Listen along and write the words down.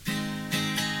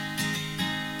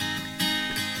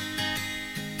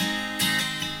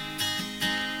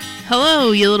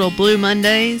Hello, you little Blue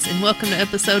Mondays, and welcome to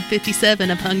episode 57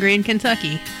 of Hungry in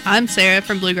Kentucky. I'm Sarah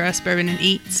from Bluegrass Bourbon and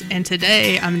Eats, and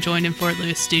today I'm joined in Fort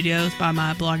Lewis Studios by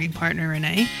my blogging partner,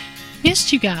 Renee.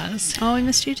 Missed you guys. Oh, we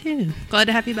missed you too. Glad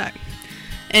to have you back.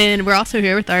 And we're also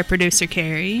here with our producer,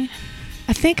 Carrie.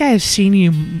 I think I have seen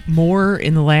you more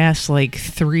in the last,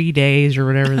 3 days or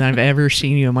whatever than I've ever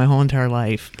seen you in my whole entire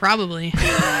life. Probably.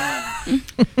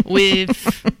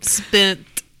 We've spent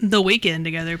the weekend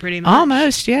together pretty much.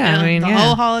 Almost, yeah. The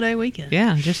whole holiday weekend.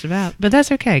 Yeah, just about. But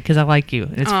that's okay, because I like you.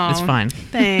 It's fine.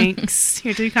 Thanks.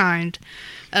 You're too kind.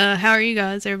 How are you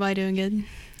guys? Everybody doing good?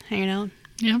 Hanging out?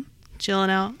 Yeah.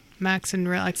 Chilling out? Max and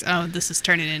relax? Oh, this is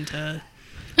turning into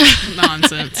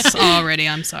nonsense already.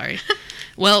 I'm sorry.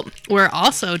 Well, we're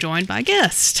also joined by a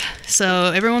guest. So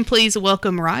everyone please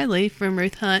welcome Riley from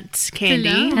Ruth Hunt's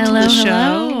Candy to the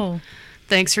show.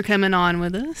 Thanks for coming on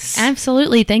with us.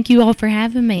 Absolutely. Thank you all for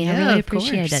having me. Yeah, I really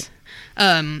appreciate it.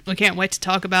 We can't wait to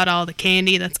talk about all the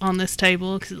candy that's on this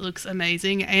table because it looks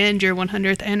amazing, and your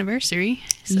 100th anniversary.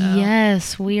 So.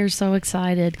 Yes, we are so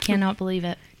excited. Cannot believe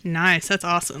it. Nice. That's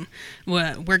awesome.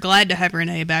 Well, we're glad to have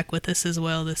Renee back with us as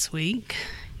well this week.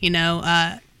 You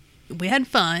know, we had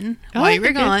fun while you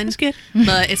were gone. That's good.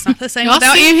 But it's not the same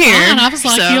without you here. Fun. I was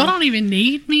like, so, y'all don't even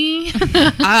need me.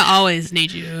 I always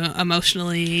need you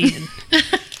emotionally and,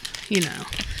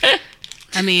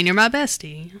 I mean, you're my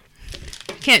bestie.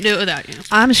 Can't do it without you.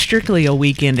 I'm strictly a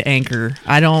weekend anchor.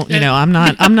 I don't, I'm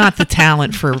not the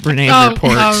talent for Renee's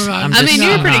reports. Right.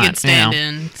 You're a pretty good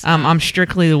stand-in. So. I'm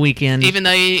strictly the weekend. Even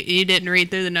though you didn't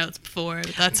read through the notes before,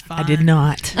 but that's fine. I did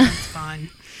not. That's fine.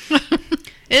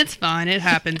 It's fine. It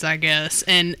happens, I guess.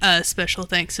 And special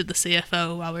thanks to the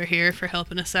CFO while we're here for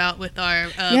helping us out with our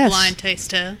blind taste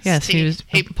test. Yes,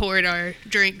 he poured our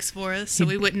drinks for us, so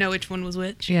we wouldn't know which one was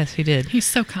which. Yes, he did. He's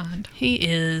so kind. He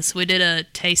is. We did a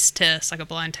taste test, like a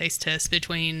blind taste test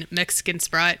between Mexican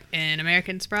Sprite and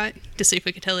American Sprite to see if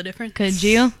we could tell the difference. Could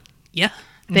you? Yeah.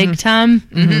 Big time?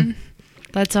 Mm-hmm.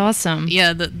 That's awesome.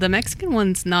 Yeah, the Mexican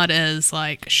one's not as,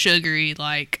 sugary,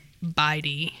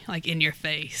 bitey, in your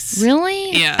face.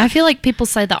 Really? Yeah. I feel like people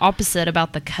say the opposite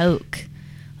about the Coke.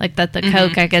 Like that the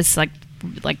Coke, I guess, like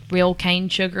real cane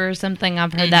sugar or something.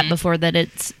 I've heard that before, that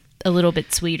it's a little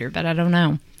bit sweeter, but I don't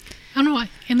know. I don't know why.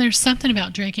 And there's something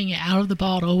about drinking it out of the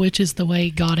bottle, which is the way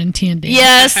God intended.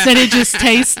 Yes. That it just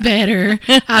tastes better,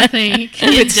 I think.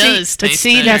 It does taste But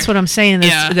see, better. that's what I'm saying.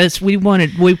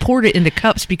 We poured it into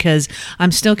cups because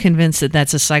I'm still convinced that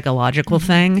that's a psychological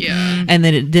thing. Yeah. And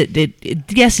that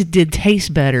it did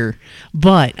taste better,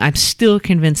 but I'm still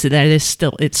convinced that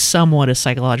it's somewhat a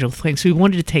psychological thing. So we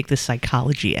wanted to take the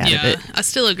psychology out of it. I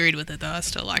still agreed with it, though. I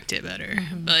still liked it better.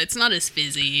 But it's not as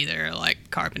fizzy either, or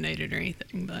carbonated or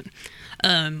anything. But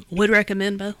would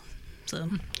recommend both. So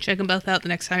check them both out the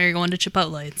next time you're going to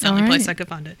Chipotle. It's the only place I could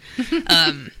find it.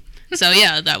 So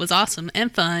yeah, that was awesome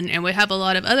and fun. And we have a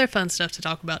lot of other fun stuff to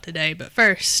talk about today. But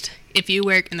first, if you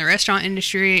work in the restaurant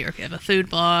industry, or if you have a food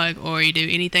blog, or you do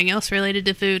anything else related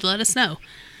to food, let us know.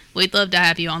 We'd love to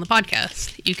have you on the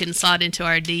podcast. You can slide into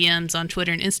our DMs on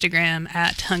Twitter and Instagram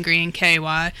at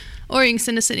HungryandKY, or you can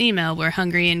send us an email. We're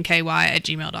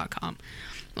hungryandky@gmail.com.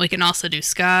 We can also do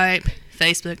Skype,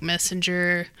 Facebook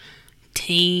Messenger,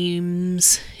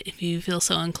 Teams, if you feel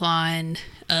so inclined,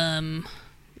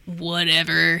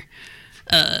 whatever.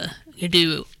 You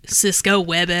do Cisco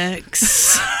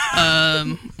WebEx.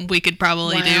 We could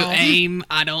probably do AIM.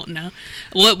 I don't know.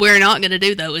 What we're not going to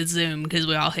do, though, is Zoom, because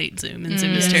we all hate Zoom, and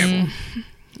Zoom is terrible.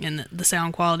 And the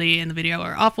sound quality and the video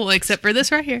are awful, except for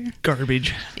this right here.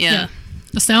 Garbage. Yeah.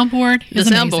 The soundboard is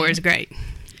The amazing. soundboard is great.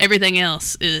 Everything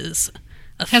else is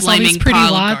a Has all flaming these pretty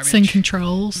pile lights of and garbage.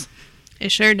 controls.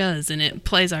 It sure does, and it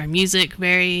plays our music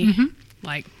very,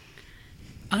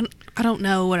 I don't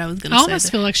know what I was going to I say.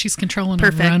 almost feel like she's controlling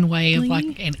Perfectly. a runway of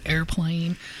an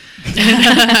airplane.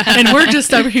 And we're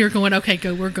just over here going, okay,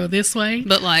 we'll go this way.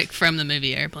 But from the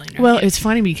movie Airplane. Right? Well, it's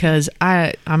funny because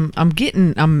I'm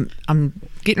getting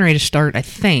ready to start.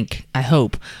 I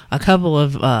hope a couple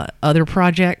of other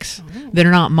projects that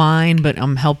are not mine, but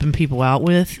I'm helping people out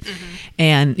with.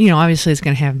 And obviously it's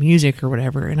going to have music or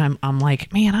whatever. And I'm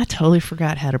like, man, I totally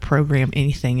forgot how to program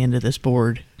anything into this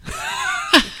board.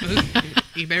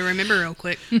 You better remember real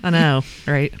quick. I know,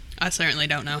 right? I certainly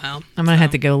don't know how. I'm gonna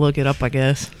have to go look it up, I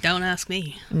guess. Don't ask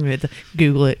me. I'm gonna have to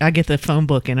Google it. I get the phone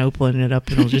book and open it up,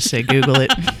 and it'll just say Google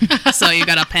it. So you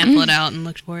got a pamphlet out and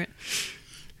looked for it.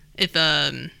 If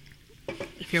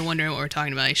you're wondering what we're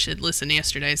talking about, you should listen to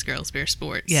yesterday's Girls Beer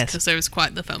Sports. Yes, because there was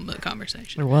quite the phone book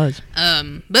conversation. There was.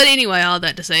 But anyway, all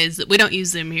that to say is that we don't use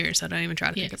Zoom here, so don't even try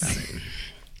to think about it.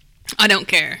 I don't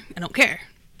care. I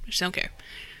just don't care.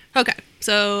 Okay,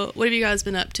 so what have you guys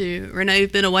been up to? Renee,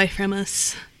 you've been away from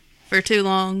us for too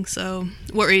long, so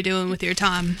what were you doing with your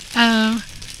time?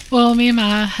 Well, me and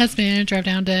my husband drove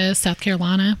down to South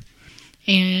Carolina,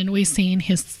 and we seen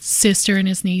his sister and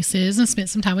his nieces and spent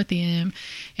some time with them,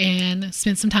 and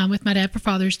spent some time with my dad for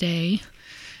Father's Day.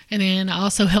 And then I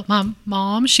also helped my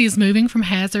mom. She's moving from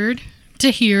Hazard to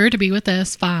here to be with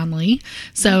us finally,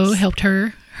 so helped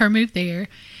her move there.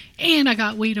 And I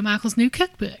got Weta Michael's new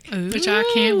cookbook, which I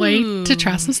can't wait to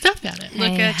try some stuff out of.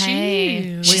 Look at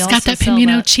you. We She's also got that sell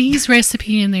pimento cheese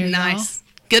recipe in there, Nice.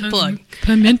 Good plug. y'all.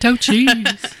 Pimento cheese.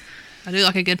 I do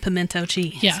like a good pimento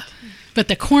cheese. Yeah. But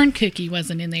the corn cookie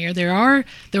wasn't in there. The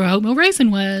oatmeal raisin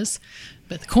was,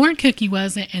 but the corn cookie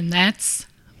wasn't, and that's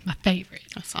my favorite.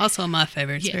 That's also my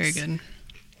favorite. It's very Yes. good.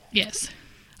 Yes.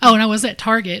 Oh, and I was at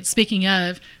Target, speaking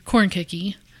of corn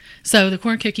cookie. So the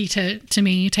corn cookie to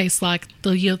me tastes like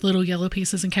the little yellow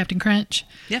pieces in Captain Crunch.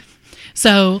 Yeah.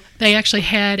 So they actually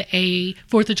had a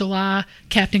 4th of July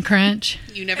Captain Crunch.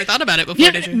 You never thought about it before, Yeah,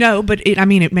 did you? No, but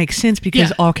it makes sense because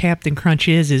Yeah. all Captain Crunch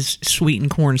is sweetened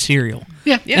corn cereal.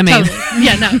 Yeah, I mean- totally.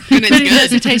 Yeah, no. And it's But it good.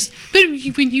 doesn't taste. But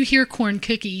when you hear corn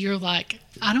cookie, you're like,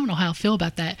 I don't know how I feel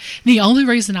about that. The only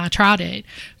reason I tried it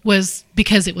was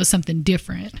because it was something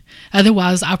different.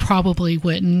 Otherwise, I probably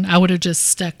wouldn't. I would have just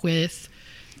stuck with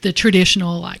the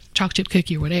traditional like chocolate chip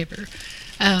cookie or whatever.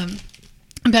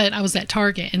 But I was at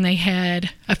Target and they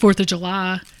had a 4th of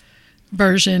July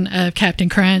version of Captain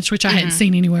Crunch, which I hadn't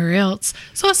seen anywhere else.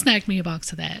 So I snagged me a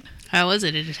box of that. How was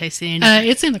it? Did it taste any different?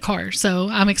 It's in the car, so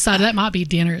I'm excited. That might be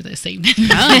dinner this evening.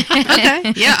 Oh,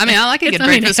 okay. Yeah, I mean, I like a good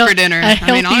breakfast for dinner. A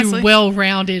healthy, honestly.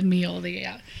 well-rounded meal.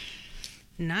 Yeah.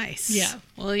 Nice. Yeah.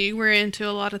 Well, you were into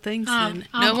a lot of things then.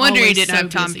 I'm No wonder you always didn't so have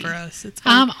time busy. for us. It's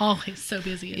fine. I'm always so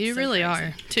busy. It's You so really crazy.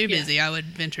 are. Too Yeah. busy, I would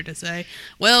venture to say.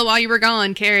 Well, while you were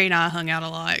gone, Carrie and I hung out a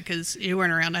lot because you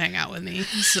weren't around to hang out with me.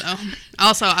 So,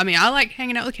 also, I mean, I like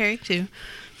hanging out with Carrie too.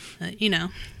 You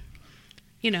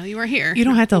know, you weren't here. You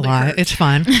don't have to lie. It's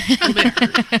fine.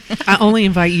 I only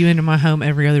invite you into my home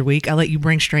every other week. I let you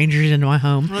bring strangers into my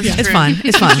home. Well, that's It's true. fine.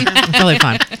 It's fine. It's totally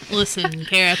fine. Listen,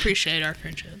 Carrie, I appreciate our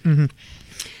friendship.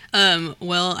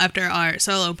 Well, after our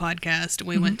solo podcast,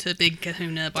 we went to Big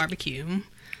Kahuna Barbecue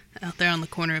out there on the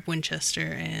corner of Winchester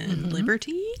and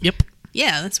Liberty. Yep.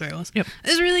 Yeah, that's where it was. Yep. It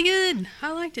was really good.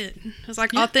 I liked it. It was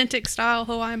like authentic style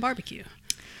Hawaiian barbecue.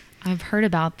 I've heard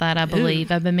about that, I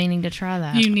believe. I've been meaning to try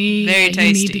that. You need, Very you need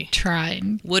tasty. to try it.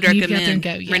 Would You've got to recommend.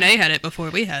 go, yeah. Renee had it before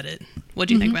we had it. What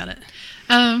do you think about it?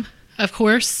 Of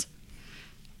course,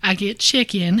 I get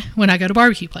chicken when I go to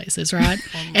barbecue places, right?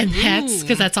 And that's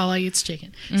because that's all I eat is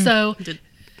chicken. So, Did-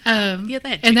 and Yeah, they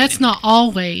had chicken that's in not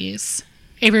always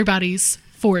everybody's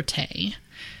forte.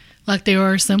 Like there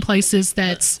are some places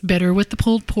that's better with the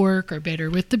pulled pork or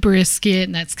better with the brisket,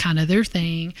 and that's kind of their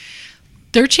thing.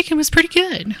 Their chicken was pretty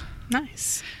good.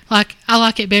 Nice. Like I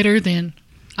like it better than.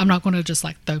 I'm not going to just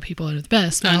like throw people under the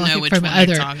bus. But I I like know it which from one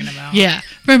other. you're talking about. Yeah,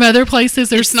 from other places.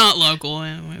 There's It's not local.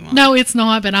 And we won't. no, it's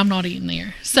not, but I'm not eating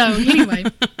there. So anyway,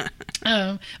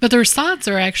 but their sides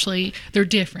are actually, they're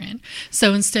different.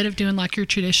 So instead of doing like your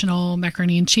traditional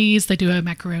macaroni and cheese, they do a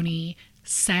macaroni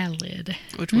salad.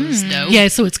 Which was dope. Yeah,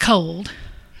 so it's cold.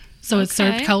 So it's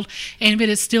served Okay. cold. But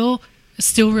it's still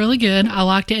really good. I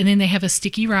liked it. And then they have a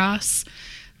sticky rice.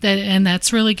 And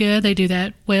that's really good. They do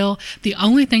that well. The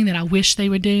only thing that I wish they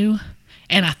would do,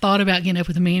 and I thought about getting up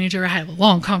with the manager, I had a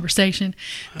long conversation,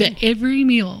 that every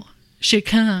meal should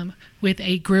come with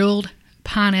a grilled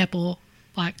pineapple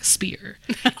like spear.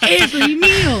 Every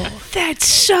meal. That's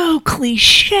so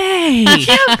cliche.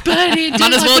 Yeah, but it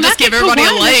Might as well just give everybody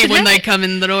a leg when they come. come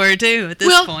in the door too. At this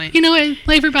Well, point, you know what?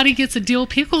 Everybody gets a dill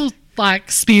pickle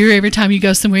like spear every time you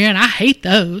go somewhere, and I hate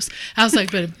those. I was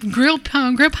like, but grilled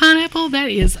pineapple, that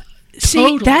is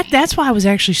See, totally. that's why I was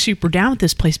actually super down with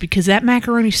this place because that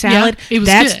macaroni salad, it was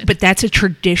that's good. but that's a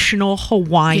traditional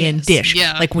Hawaiian Yes. dish.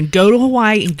 Yeah. Like when go to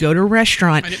Hawaii and go to a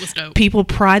restaurant, Right, it was dope. people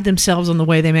pride themselves on the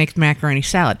way they make the macaroni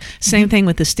salad. Same thing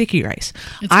with the sticky rice.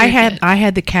 It's very good. I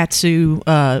had the katsu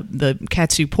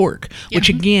pork, which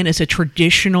again is a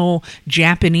traditional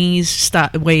Japanese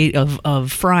way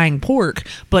of frying pork,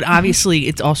 but obviously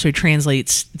it also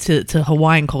translates to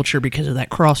Hawaiian culture because of that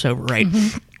crossover, right?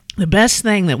 The best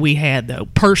thing that we had, though,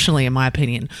 personally, in my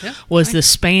opinion, was the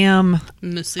Spam.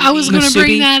 Masuki. I was gonna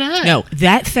bring Musubi. that up. No,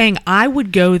 that thing, I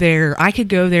could go there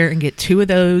and get 2 of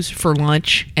those for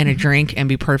lunch and a drink and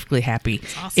be perfectly happy.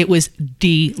 awesome. It was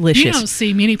delicious. You don't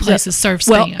see many places serve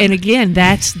Well, spam. and again,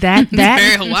 that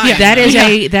very Hawaiian. that is Yeah.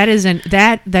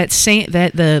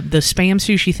 the Spam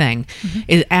sushi thing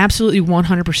is absolutely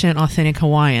 100% authentic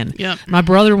Hawaiian. Yep. My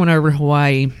brother went over to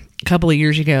Hawaii a couple of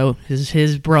years ago.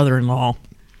 His brother-in-law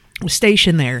was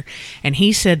stationed there, and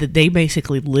he said that they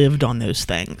basically lived on those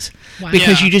things. Wow.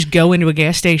 Because Yeah. you just go into a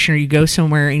gas station or you go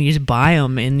somewhere and you just buy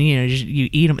them and you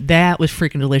eat them. That was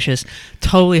freaking delicious.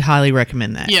 Totally highly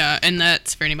recommend that. Yeah, and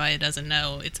that's for anybody that doesn't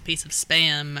know. It's a piece of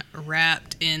Spam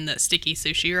wrapped in the sticky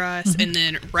sushi rice and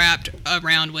then wrapped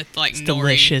around with like nori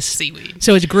Delicious seaweed.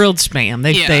 So it's grilled Spam.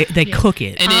 They cook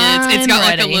it. It is. It's I'm got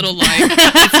like ready. a little like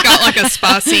it's got like a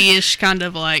spicy-ish kind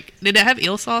of like. Did it have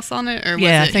eel sauce on it or was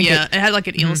Yeah, I it? think Yeah, it had like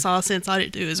an eel sauce inside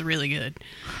it too. It was really good.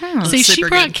 See, she Super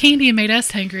brought good. candy and made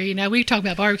us hungry. Now we talk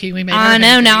about barbecue. We made. I her know.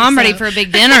 hungry, Now I'm ready so- for a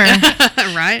big dinner.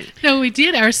 Right? No, we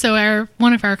did. Our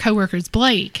one of our coworkers,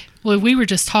 Blake. Well, we were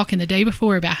just talking the day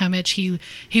before about how much he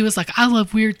was like, I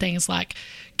love weird things like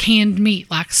canned meat,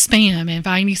 like Spam and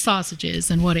viney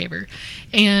sausages and whatever.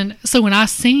 And so when I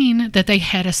seen that they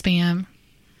had a Spam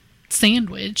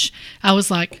sandwich, I was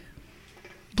like,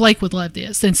 Blake would love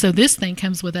this. And so this thing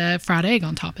comes with a fried egg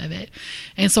on top of it.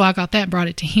 And so I got that and brought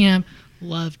it to him.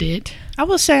 Loved it. I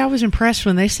will say I was impressed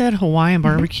when they said Hawaiian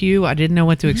barbecue. I didn't know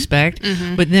what to expect.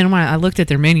 But then when I looked at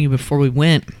their menu before we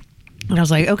went, and I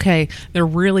was like, okay, they're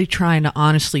really trying to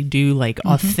honestly do like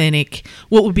authentic,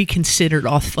 what would be considered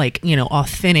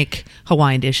authentic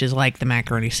Hawaiian dishes, like the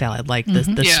macaroni salad, like the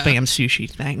Yeah. Spam sushi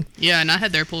thing. Yeah, and I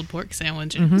had their pulled pork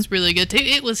sandwich. And it was really good too.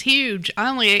 It was huge. I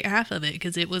only ate half of it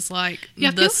because it was like Yeah,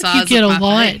 I the feel size like you get of a my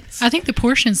lot. face. I think the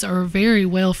portions are very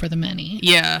well for the money.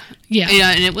 Yeah. Yeah.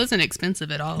 And it wasn't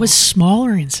expensive at all. It was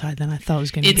smaller inside than I thought it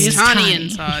was going to be. It's tiny. tiny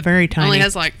It's inside. very tiny. Only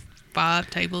has like 5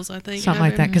 tables, I think. Something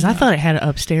like that, because I thought it had it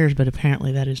upstairs, but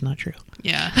apparently that is not true.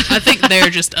 Yeah, I think they're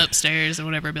just upstairs in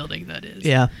whatever building that is.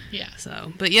 Yeah. Yeah.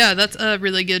 So, but yeah, that's a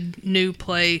really good new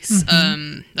place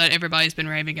that everybody's been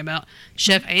raving about.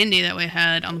 Chef Andy that we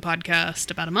had on the podcast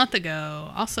about a month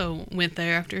ago also went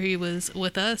there after he was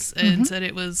with us and said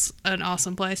it was an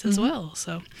awesome place as well.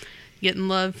 So, getting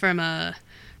love from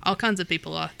all kinds of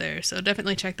people out there. So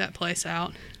definitely check that place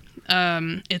out.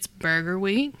 It's Burger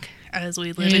Week as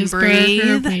we live and It's Burger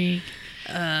breathe. Week.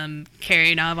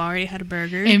 Carrie and I have already had a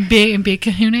burger. And Big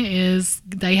Kahuna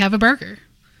they have a burger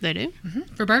They do.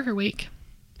 for Burger Week.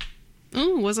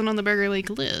 Oh, wasn't on the Burger Week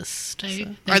list. They-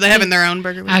 So- they Are they did. having their own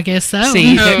Burger Week? I guess so.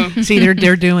 See, Oh.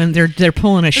 they're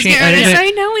pulling a I shame. was gonna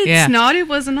say, no, it's Yeah. not. It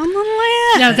wasn't on the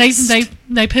list. No,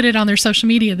 they put it on their social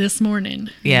media this morning.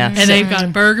 Yeah. And they've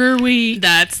got Burger Week.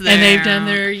 That's there. and they've done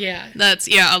their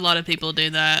A lot of people do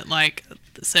that. Like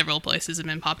several places have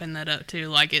been popping that up too.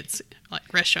 Like it's like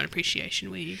Restaurant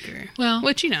Appreciation Week or Well-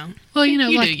 which you You like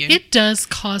do you. it does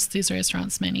cost these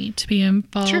restaurants money to be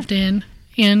involved in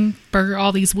burger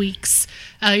all these weeks,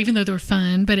 even though they're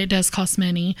fun, but it does cost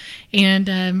money.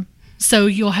 And so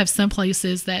you'll have some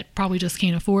places that probably just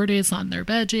can't afford it. It's not in their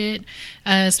budget,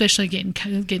 especially getting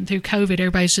through COVID.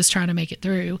 Everybody's just trying to make it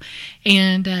through.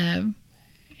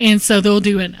 And so they'll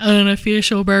do an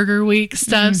unofficial Burger Week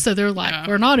stuff. So they're like, Yeah.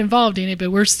 we're not involved in it,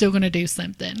 but we're still going to do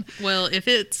something. Well, if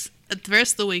it's the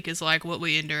rest of the week is like what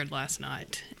we endured last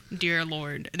night. Dear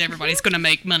Lord, everybody's going to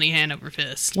make money hand over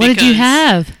fist. What did you because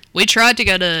have? We tried to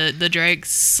go to the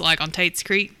Drake's, like on Tate's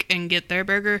Creek, and get their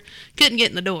burger. Couldn't get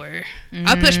in the door.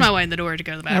 I pushed my way in the door to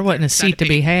go to the bathroom. There wasn't a Tried seat to be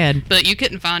pee. had. But you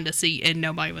couldn't find a seat, and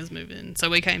nobody was moving. So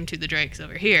we came to the Drake's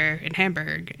over here in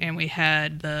Hamburg, and we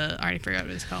had I already forgot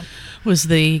what it's called. It's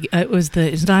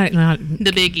not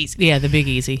The Big Easy. yeah, the Big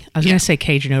Easy. I was Yeah. gonna say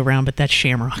Cajun O Round, but that's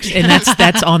Shamrocks, and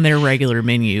that's on their regular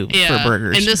menu for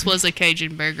burgers. And this was a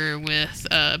Cajun burger with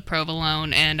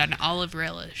provolone and an olive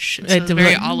relish. So It it's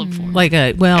very was olive form. like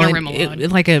a And a it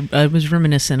remoulade. was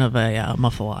reminiscent of a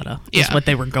muffalata. Is Yeah. what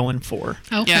they were going for.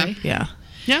 Okay. Yeah. Yeah.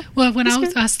 Yeah. Well, when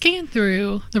I scanned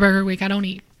through the Burger Week, I don't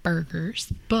eat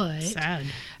burgers, but Sad.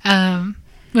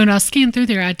 when I scanned through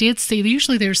there, I did see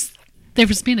usually there's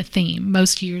been a theme.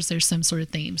 Most years there's some sort of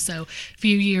theme. So a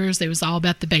few years it was all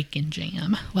about the bacon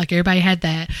jam. Like everybody had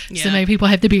that. Yeah. So many people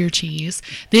had the beer cheese.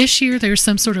 This year there's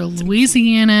some sort of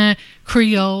Louisiana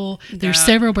Creole. There's Yeah.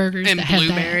 several burgers And that have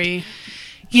blueberry. that.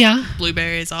 Yeah.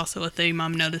 Blueberry is also a theme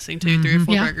I'm noticing too. 3 or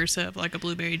 4 Yeah. burgers have like a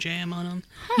blueberry jam on them.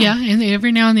 Yeah, and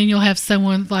every now and then you'll have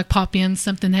someone like pop in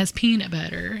something that has peanut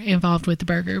butter involved with the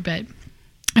burger, but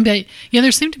yeah,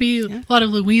 there seemed to be a lot of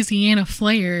Louisiana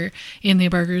flair in the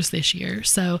burgers this year,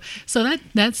 so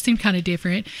that seemed kind of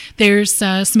different. There's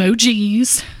some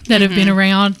OGs that have been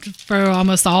around for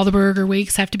almost all the Burger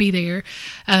Weeks, have to be there,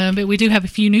 but we do have a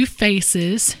few new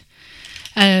faces.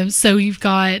 So you've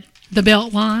got the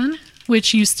Beltline,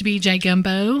 which used to be J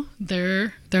Gumbo.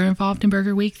 They're involved in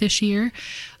Burger Week this year.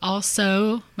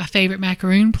 Also, my favorite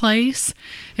macaroon place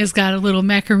has got a little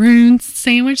macaroon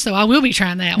sandwich, so I will be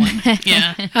trying that one.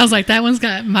 Yeah. I was like, that one's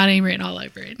got my name written all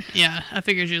over it. Yeah. I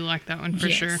figured you'd like that one for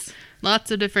Yes. sure.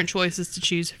 Lots of different choices to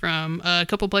choose from. A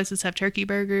couple places have turkey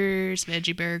burgers,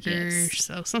 veggie burgers,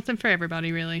 so something for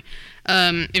everybody, really.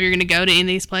 If you're going to go to any of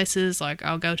these places, like,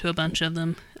 I'll go to a bunch of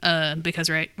them because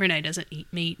Renee doesn't eat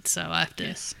meat, so I have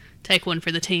to take one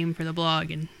for the team for the blog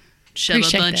and shove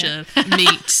Appreciate a bunch that. of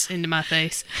meat into my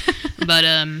face. But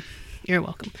you're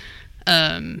welcome.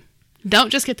 Don't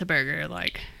just get the burger,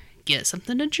 like, get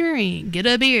something to drink, get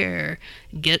a beer,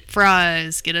 get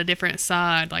fries, get a different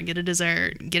side, like, get a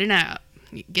dessert, get an app,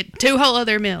 get 2 whole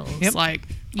other meals. Yep. Like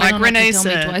You don't have to Renee tell me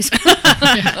said. twice.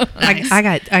 Nice.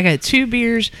 I got 2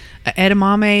 beers,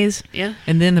 edamames, Yeah.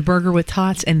 and then the burger with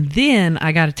tots, and then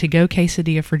I got a to-go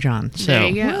quesadilla for John. So There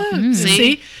you go.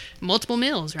 See? Multiple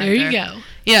meals right There there. you go.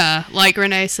 Yeah, like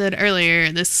Renee said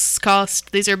earlier, these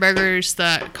are burgers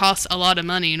that cost a lot of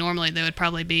money. Normally they would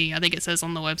probably be, I think it says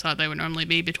on the website, they would normally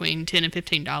be between $10 and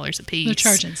 $15 a piece. They're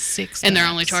charging $6. And they're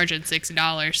only charging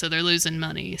 $6, so they're losing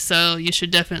money. So you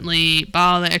should definitely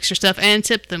buy all the extra stuff and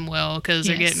tip them well because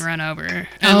they're Yes. getting run over.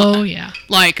 And Oh, yeah.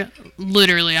 like,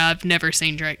 literally, I've never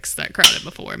seen Drake's that crowded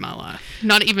before in my life.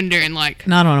 Not even during, like...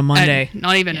 not on a Monday.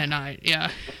 not even at night,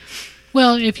 yeah.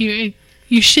 Well, if you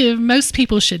should, most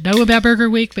people should know about Burger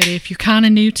Week, but if you're kind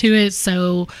of new to it,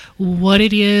 so what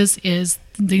it is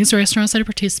these restaurants that are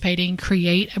participating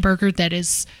create a burger that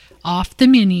is off the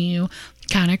menu,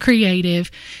 kind of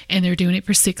creative, and they're doing it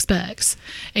for $6.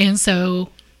 And so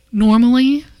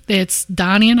normally it's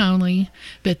dine-in only,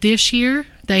 but this year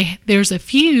there's a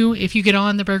few, if you get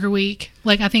on the Burger Week,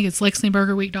 like I think it's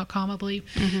LexingtonBurgerWeek.com, I believe,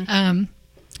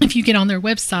 if you get on their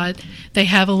website, they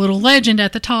have a little legend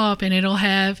at the top and it'll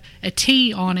have a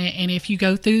T on it. And if you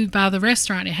go through by the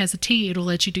restaurant, it has a T, it'll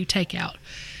let you do takeout.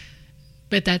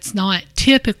 But that's not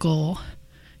typical.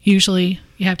 Usually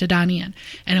you have to dine in.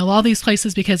 And a lot of these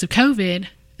places, because of COVID,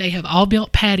 they have all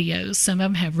built patios. Some of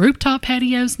them have rooftop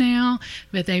patios now,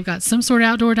 but they've got some sort of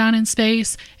outdoor dining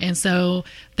space. And so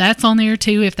that's on there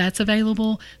too, if that's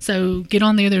available. So get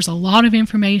on there. There's a lot of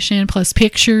information plus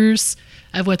pictures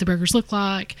of what the burgers look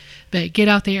like, but get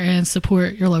out there and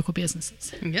support your local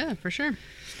businesses. Yeah, for sure.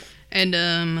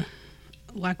 And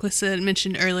like we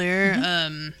mentioned earlier,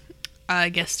 I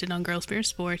guested on Girls Beer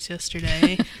Sports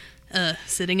yesterday,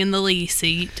 sitting in the Lee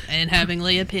seat and having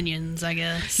Lee opinions, I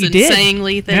guess. You and did. saying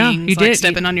Lee things, Yeah, you like did.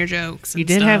 stepping on your jokes. You And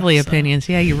did stuff, have Lee so- opinions.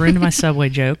 Yeah, you ruined my Subway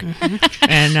joke.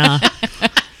 And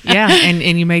yeah,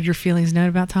 and you made your feelings known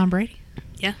about Tom Brady.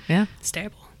 Yeah, Yeah, it's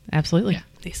terrible. absolutely. Yeah.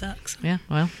 He sucks. Yeah,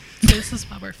 well, This is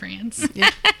why we're friends. Yeah.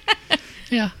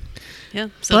 Yeah. Yeah,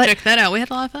 so But- check that out. We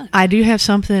had a lot of fun. I do have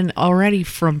something already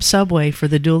from Subway for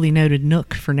the duly noted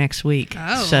Nook for next week.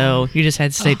 Oh. So you just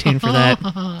had to stay tuned for that.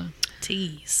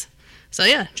 Tease. So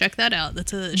yeah, check that out.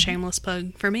 That's a shameless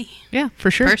plug for me. Yeah,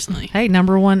 for sure. Personally. Hey,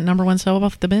 number one sub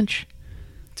off the bench.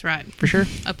 That's right. For sure.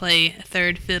 I play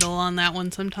third fiddle on that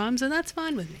one sometimes, and that's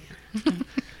fine with me.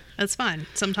 That's fine.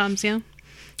 Sometimes,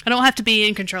 I don't have to be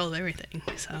in control of everything,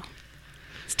 so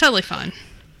it's totally fine.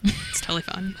 It's totally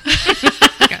fine.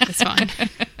 God, it's fine.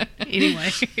 Anyway,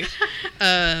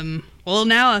 well,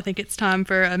 now I think it's time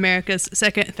for America's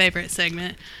second favorite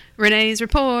segment, Renee's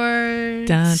Report.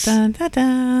 Dun dun dun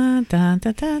dun dun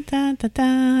dun dun dun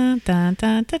dun dun dun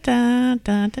dun dun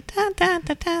dun dun dun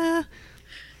dun dun.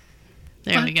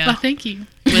 There we go. Well, thank you.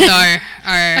 With our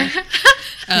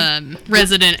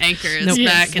resident anchors Nope.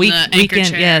 back in Week- the anchor weekend,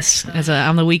 chair. yes.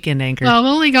 I'm the weekend anchor. Well, I've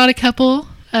only got a couple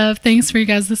of things for you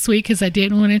guys this week because I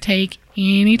didn't want to take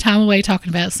any time away talking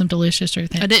about some delicious or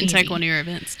I didn't take one of your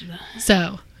events, did I?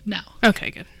 So, no.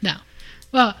 Okay, good. No.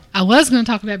 Well, I was going to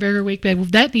talk about Burger Week,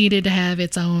 but that needed to have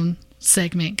its own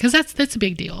segment because that's a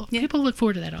big deal. Yeah. People look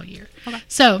forward to that all year. Okay.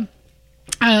 So,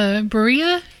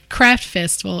 Berea Craft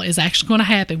Festival is actually going to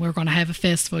happen. We're going to have a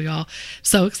festival, y'all.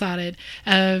 So excited.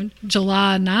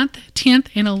 July 9th, 10th,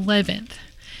 and 11th.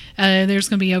 There's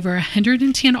going to be over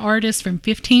 110 artists from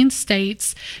 15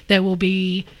 states that will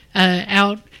be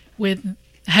out with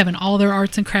having all their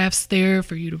arts and crafts there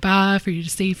for you to buy, for you to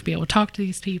see, for you to be able to talk to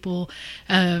these people.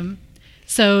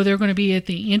 So they're going to be at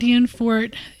the Indian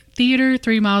Fort Theater,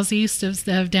 3 miles east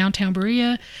of downtown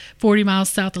Berea, 40 miles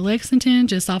south of Lexington,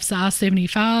 just off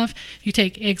I-75. You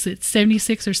take exit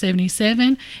 76 or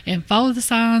 77 and follow the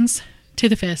signs to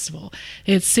the festival.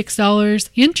 It's $6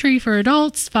 entry for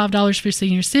adults, $5 for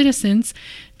senior citizens.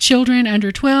 Children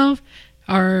under 12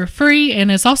 are free, and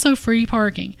it's also free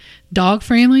parking. Dog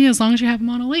friendly as long as you have them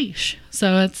on a leash.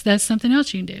 So that's something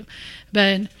else you can do.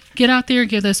 But get out there and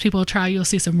give those people a try. You'll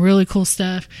see some really cool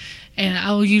stuff. And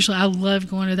I love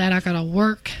going to that. I got to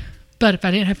work, but if I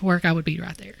didn't have to work, I would be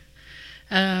right there.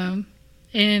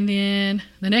 And then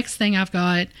the next thing I've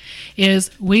got is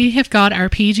we have got our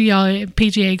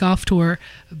PGA Golf Tour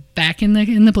back in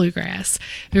the bluegrass.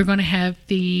 We're going to have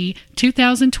the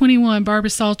 2021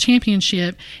 Barbasol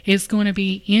Championship. It's going to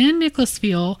be in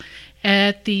Nicholasville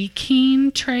at the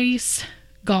Keene Trace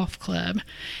Golf Club,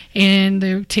 and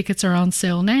the tickets are on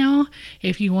sale now.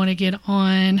 If you want to get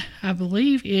on, I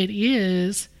believe it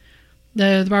is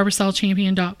the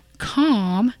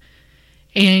barbasolchampion.com,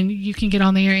 and you can get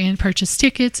on there and purchase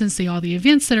tickets and see all the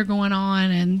events that are going on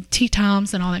and tee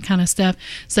times and all that kind of stuff.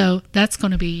 So that's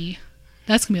going to be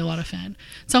a lot of fun.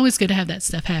 It's always good to have that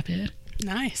stuff happen.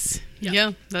 Nice. Yep.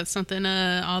 Yeah, that's something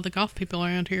all the golf people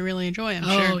around here really enjoy, I'm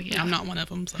Oh, sure. yeah. I'm not one of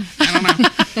them, so I don't know.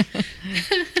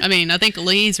 I mean, I think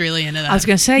Lee's really into that. I was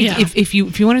gonna say, Yeah. if you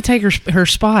want to take her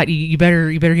spot, you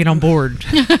better get on board.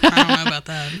 I don't know about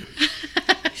that.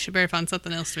 She better find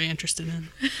something else to be interested in.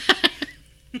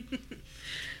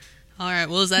 All right,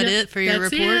 well, is that Yep, it for your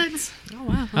that's report? Oh,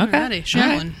 wow. Okay. Alrighty, short All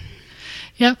right. one.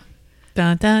 Yep.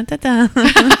 Dun, dun, dun, dun.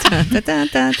 Dun, dun, dun, dun,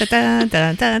 dun, dun,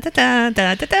 dun, dun, dun,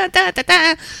 dun, dun,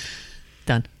 dun.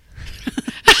 Done.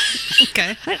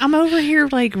 Okay. I'm over here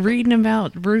like reading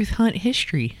about Ruth Hunt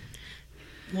history.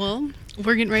 Well,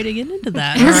 we're getting ready to get into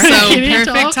that. We're So getting into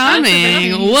all perfect kinds of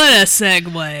timing. things. What a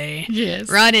segue. Yes.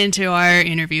 Right into our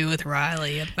interview with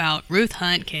Riley about Ruth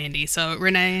Hunt candy. So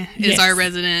Renee is Yes. our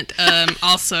resident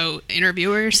also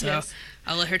interviewer, so Yes.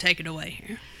 I'll let her take it away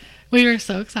here. We are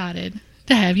so excited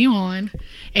to have you on.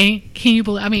 And can you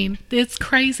believe, I mean, it's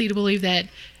crazy to believe that,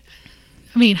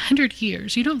 100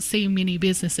 years, you don't see many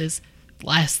businesses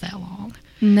last that long.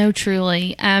 No,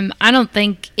 truly. I don't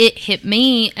think it hit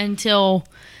me until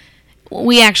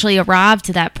we actually arrived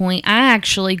to that point. I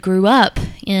actually grew up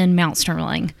in Mount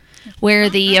Sterling, where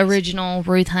the original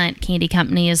Ruth Hunt Candy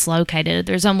Company is located.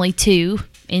 There's only 2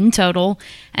 in total,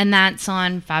 and that's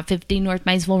on 550 North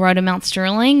Maysville Road in Mount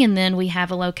Sterling, and then we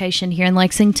have a location here in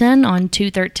Lexington on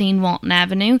 213 Walton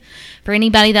Avenue. For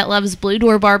anybody that loves Blue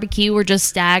Door Barbecue, we're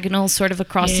just diagonal sort of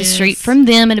across the street Yes. from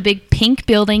them in a big pink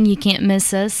building. You can't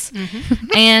miss us.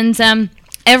 And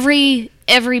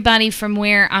everybody from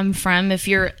where I'm from, if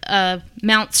you're a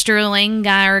Mount Sterling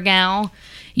guy or gal,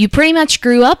 you pretty much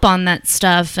grew up on that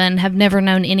stuff and have never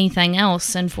known anything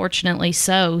else, unfortunately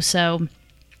so. So,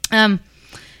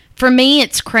 for me,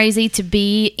 it's crazy to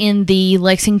be in the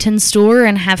Lexington store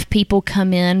and have people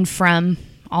come in from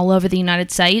all over the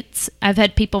United States. I've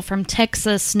had people from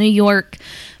Texas, New York,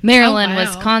 Maryland, Oh, wow.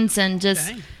 Wisconsin.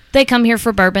 Okay. They come here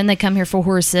for bourbon, they come here for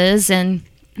horses, and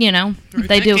Ruth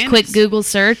they Hunt do a quick candies. Google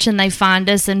search and they find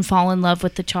us and fall in love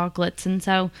with the chocolates. And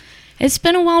so it's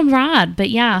been a wild ride, but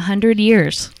yeah, 100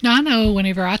 years. Now, I know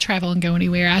whenever I travel and go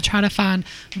anywhere, I try to find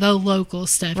the local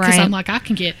stuff because Right. I'm like, I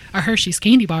can get a Hershey's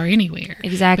candy bar anywhere.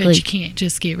 Exactly. But you can't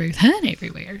just get Ruth Hunt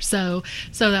everywhere. So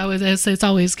it's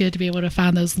always good to be able to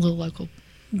find those little local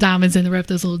diamonds in the rough,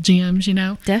 those little gems,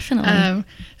 Definitely.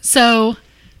 So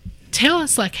tell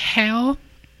us how,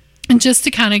 and just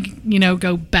to kind of,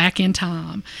 go back in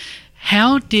time,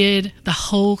 how did the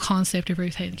whole concept of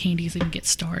Ruth Hunt candies even get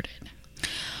started?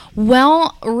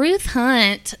 Well, Ruth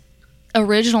Hunt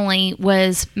originally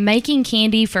was making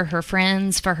candy for her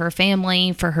friends, for her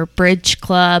family, for her bridge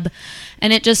club,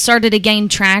 and it just started to gain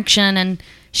traction. And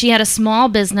she had a small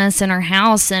business in her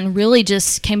house and really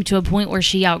just came to a point where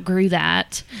she outgrew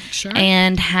that. Sure.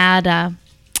 And had a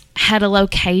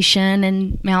location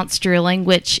in Mount Sterling,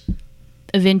 which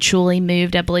eventually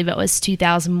moved, I believe it was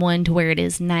 2001, to where it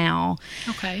is now.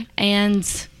 Okay.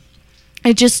 And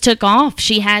it just took off.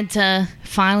 She had to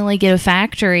finally get a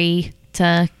factory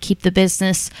to keep the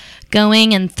business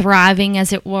going and thriving,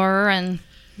 as it were. And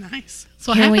Nice.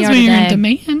 So what Here we happens are when you're in today.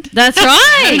 demand? that's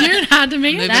right. When you're in high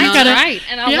demand, Moving you on. gotta, Right.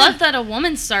 And I yeah. love that a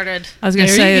woman started. I was gonna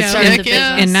There say you it's go. Heck in, yeah.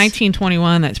 in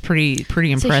 1921. That's pretty It's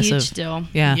impressive. a huge deal.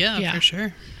 Yeah. Yeah, Yeah. for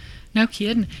sure. No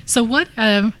kidding. So what?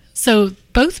 So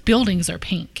both buildings are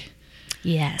pink.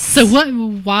 Yes. So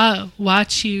why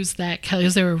choose that color?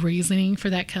 Is there a reasoning for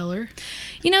that color?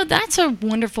 That's a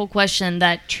wonderful question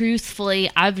that truthfully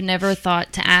I've never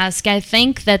thought to ask. I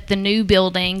think that the new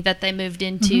building that they moved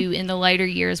into in the later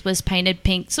years was painted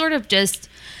pink, sort of just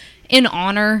in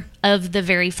honor of the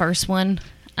very first one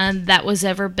that was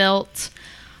ever built.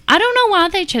 I don't know why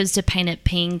they chose to paint it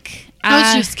pink.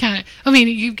 It's just kind of.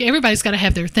 Everybody's got to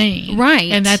have their thing, Right.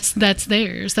 And that's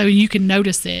theirs, so you can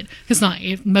notice it. Because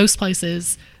most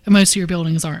places, most of your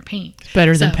buildings aren't pink.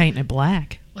 Better than So- painting it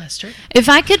black. Well, that's true. If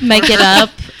I could make it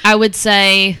up, I would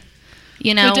say, But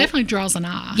it definitely draws an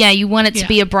eye. yeah, you want it to Yeah.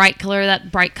 be a bright color.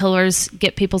 That bright colors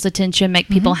get people's attention, make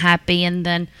people happy, and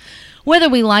then whether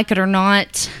we like it or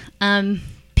not,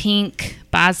 pink,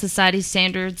 by society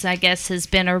standards, I guess, has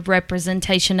been a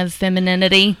representation of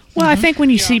femininity. Well, I think when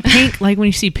you see pink, like when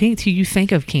you see pink too, you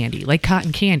think of candy, like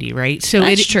cotton candy, right? So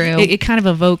That's true. It kind of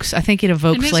evokes. I think it And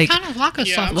evokes it's like kind of like a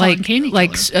soft like cotton candy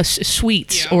like color.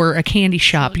 sweets Yeah. or a candy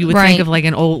shop. You would Right. think of like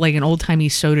an old timey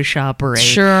soda shop or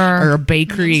Sure. a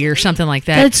bakery or something like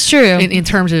that. That's true. In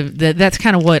terms of that's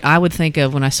kind of what I would think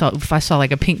of when if I saw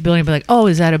like a pink building, I'd be like, oh,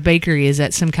 is that a bakery? Is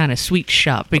that some kind of sweet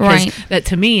shop? Because Right. that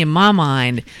to me in my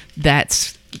mind, that's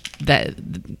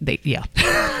yeah.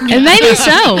 And maybe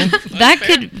so.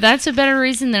 That's a better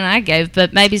reason than I gave,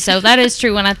 but maybe so. That is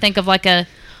true when I think of like a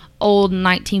old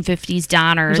 1950s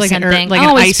diner or It's like something. like I an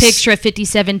always ice- picture a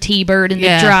 57 T-Bird in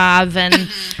Yeah. the drive and,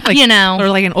 Like, you know. or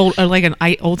like an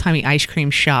old timey ice cream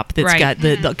shop that's Right. got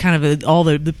the kind of all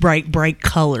the bright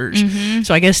colors. Mm-hmm.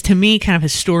 So I guess to me, kind of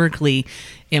historically,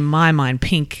 in my mind,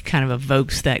 pink kind of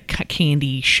evokes that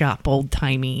candy shop, old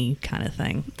timey kind of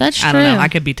thing. That's I don't know. true. I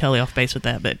could be totally off base with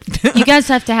that, but You guys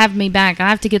have to have me back. I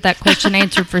have to get that question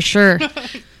answered for sure.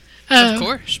 Of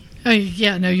course.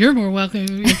 Yeah, no, you're more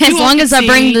welcome. If As you all long can as I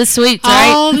bring see the sweets,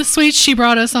 right? all the sweets she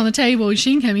brought us on the table,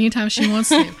 she can come anytime she wants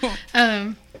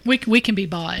to. We can be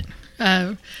bought.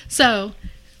 So,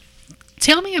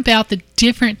 tell me about the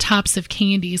different types of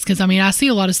candies, because I mean, I see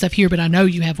a lot of stuff here, but I know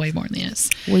you have way more than this.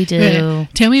 We do.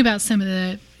 Tell me about some of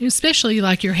the, especially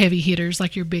like your heavy hitters,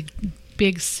 like your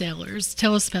big sellers.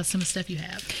 Tell us about some of the stuff you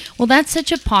have. Well, that's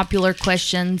such a popular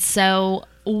question. So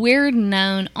we're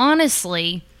known,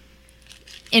 honestly,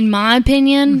 in my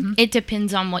opinion, it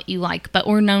depends on what you like, but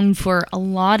we're known for a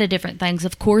lot of different things.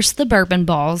 Of course, the bourbon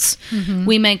balls.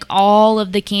 We make all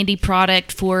of the candy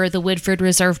product for the Woodford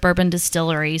Reserve Bourbon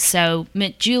Distillery. So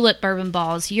mint julep bourbon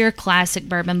balls, your classic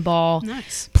bourbon ball,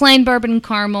 Nice. plain bourbon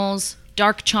caramels,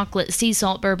 dark chocolate sea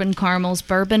salt bourbon caramels,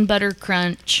 bourbon butter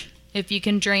crunch, if you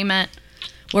can dream it.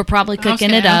 We're probably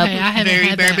cooking it up. Okay, I haven't Very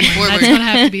had that bourbon one. forward. That's gonna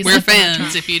have to be We're something I try.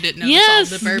 fans, if you didn't know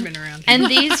Yes. all the bourbon around here. And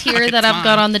these here that It's I've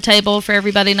got fine. on the table for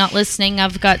everybody not listening,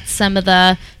 I've got some of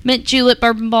the mint julep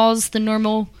bourbon balls, the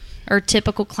normal or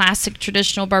typical classic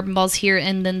traditional bourbon balls here,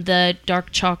 and then the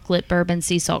dark chocolate bourbon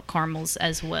sea salt caramels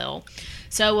as well.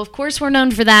 So, of course, we're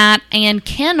known for that, and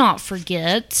cannot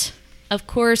forget, of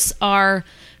course, our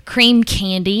cream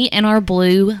candy and our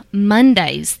Blue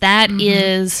Mondays. That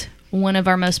is one of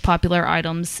our most popular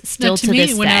items still Now, to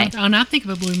this when day. when I think of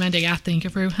a Blue Monday, I think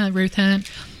of Ruth Hunt.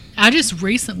 I just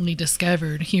recently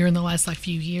discovered here in the last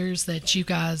few years that you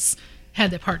guys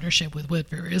had that partnership with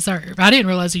Woodford Reserve. I didn't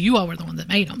realize that you all were the one that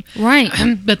made them. Right.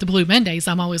 But the Blue Mondays,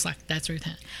 I'm always like, that's Ruth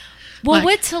Hunt. Well, Like-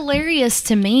 what's hilarious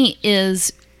to me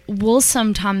is we'll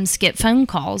sometimes get phone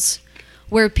calls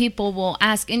where people will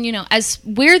ask, and as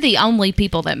we're the only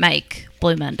people that make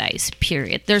Blue Mondays,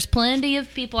 period. There's plenty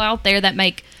of people out there that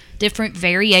make different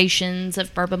variations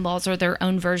of bourbon balls or their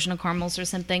own version of caramels or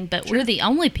something, but we're the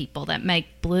only people that make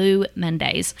Blue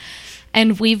Mondays.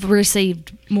 And we've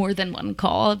received more than one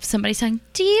call of somebody saying,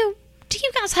 do you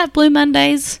guys have Blue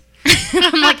Mondays?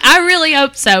 I'm like, I really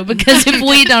hope so, because if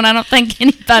we don't, I don't think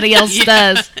anybody else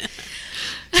does.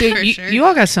 so For you, sure. you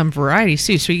all got some varieties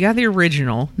too. So you got the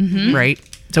original, right?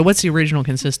 So what's the original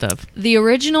consist of? The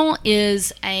original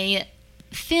is a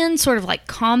thin, sort of like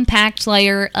compact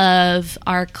layer of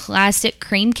our classic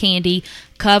cream candy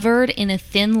covered in a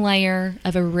thin layer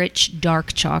of a rich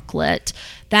dark chocolate.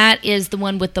 That is the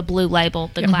one with the blue label,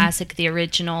 the classic, the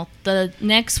original. The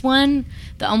next one,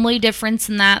 the only difference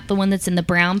in that, the one that's in the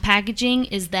brown packaging,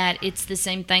 is that it's the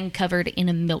same thing covered in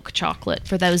a milk chocolate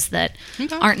for those that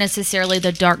aren't necessarily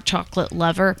the dark chocolate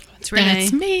lover. It's Renee.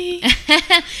 That's me.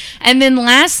 And then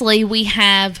lastly, we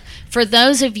have, for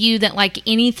those of you that like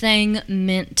anything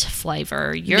mint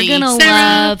flavor, you're Me. going to Sarah.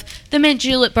 love the mint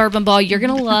julep bourbon ball. You're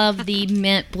going to love the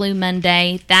mint Blue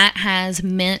Monday. That has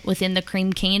mint within the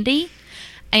cream candy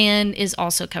and is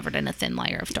also covered in a thin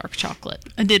layer of dark chocolate.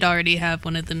 I did already have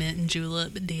one of the mint and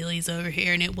julep dealies over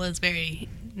here, and it was very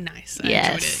nice. I Yes.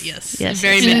 enjoyed it. Yes. Yes,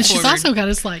 Very yes, And mint she's forward. also got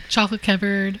us chocolate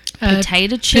covered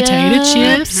Potato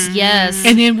chips. Yes.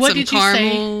 And then what Some did you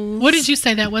caramels. say? What did you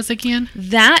say that was again?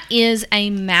 That is a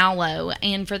mallow.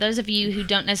 And for those of you who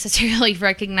don't necessarily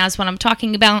recognize what I'm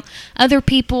talking about, other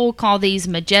people call these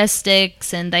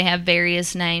majestics and they have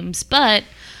various names. But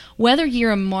whether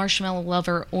you're a marshmallow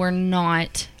lover or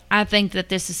not, I think that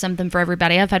this is something for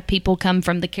everybody. I've had people come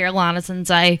from the Carolinas and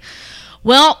say,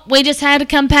 well, we just had to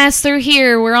come pass through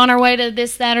here. We're on our way to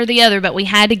this, that, or the other, but we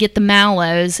had to get the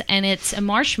mallows. And it's a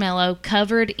marshmallow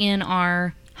covered in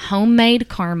our homemade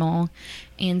caramel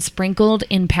and sprinkled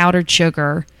in powdered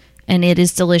sugar and it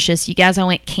is delicious. You guys, I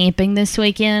went camping this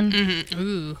weekend.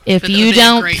 Ooh, If but that you would be a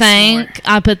don't great think s'more.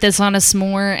 I put this on a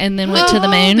s'more and then went to the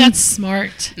moon, That's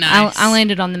smart. Nice. I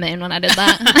landed on the moon when I did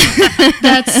that.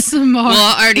 That's smart.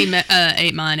 Well, I already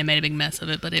ate mine and made a big mess of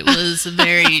it, but it was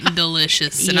very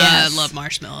delicious, and Yes. I love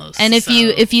marshmallows. And if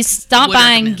you stop would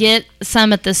by and recommend. get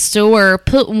some at the store,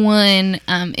 put one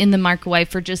in the microwave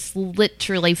for just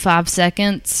literally 5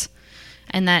 seconds,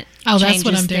 and that Oh, that's changes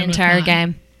what I'm the doing with entire mine.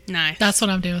 game. Nice. That's what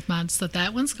I'm doing with mine. So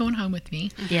that one's going home with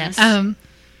me. Yes, And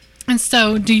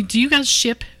so do you guys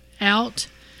ship out?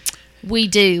 we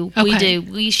do. We Okay. do.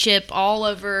 We ship all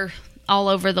over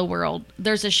the world.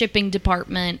 There's a shipping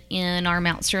department in our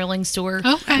Mount Sterling store.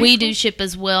 Okay, we cool. do ship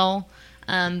as well,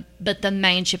 but the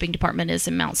main shipping department is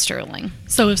in Mount Sterling.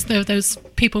 So if those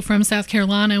people from South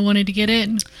Carolina wanted to get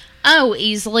it, Oh,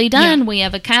 easily done. Yeah. We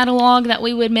have a catalog that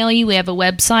we would mail you. We have a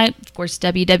website, of course,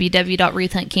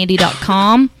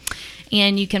 www.ruthhuntcandy.com.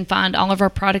 And you can find all of our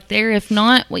product there. If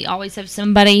not, we always have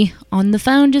somebody on the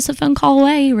phone, just a phone call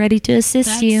away, ready to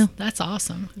assist you. that's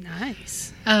awesome.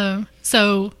 nice.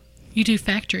 So you do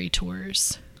factory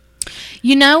tours.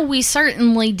 You know, we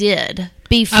certainly did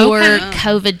before Okay.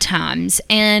 COVID times.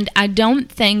 And I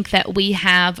don't think that we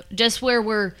have, just where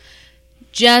we're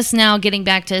just now getting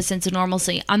back to a sense of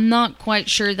normalcy, I'm not quite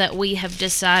sure that we have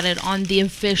decided on the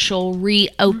official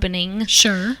reopening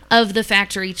Sure. of the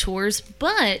factory tours.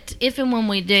 But if and when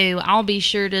we do, I'll be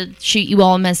sure to shoot you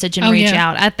all a message and Oh, reach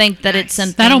yeah. out. I think that it's Nice.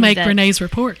 something That'll make that, Renee's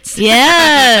reports.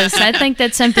 Yes, I think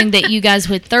that's something that you guys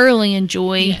would thoroughly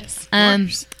enjoy. Yes, of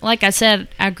course. Like I said,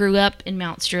 I grew up in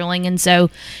Mount Sterling, and so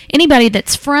anybody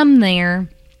that's from there,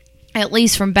 at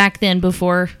least from back then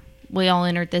before we all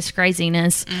entered this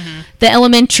craziness, the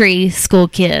elementary school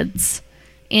kids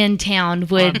in town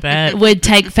bet. would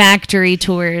take factory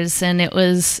tours, and it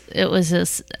was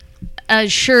a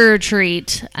sure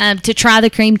treat to try the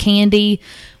cream candy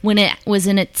when it was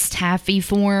in its taffy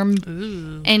form.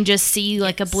 Ooh. And just see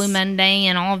like a Blue Monday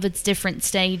and all of its different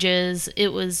stages.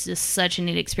 It was just such a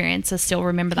neat experience. I still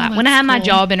remember that. When I that's had my cool.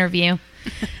 job interview,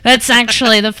 that's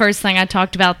actually the first thing I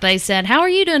talked about. They said, "How are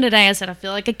you doing today?" I said, "I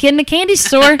feel like a kid in a candy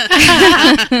store."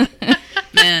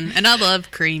 Man, and I love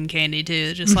cream candy too.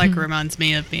 It just like reminds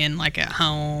me of being like at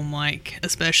home, like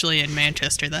especially in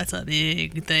Manchester. That's a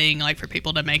big thing, like for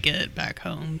people to make it back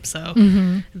home. So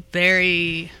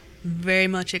very, very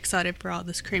much excited for all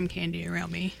this cream candy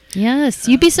around me. Yes,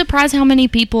 you'd be surprised how many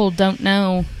people don't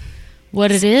know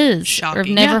what it is, or Shocking.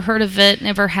 have never Yeah. heard of it,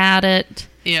 never had it.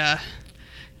 Yeah,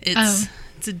 it's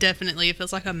definitely, it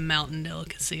feels like a mountain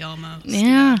delicacy almost.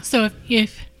 Yeah. So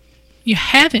if you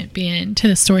haven't been to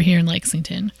the store here in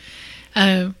Lexington,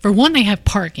 for one, they have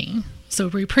parking. So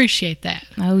we appreciate that.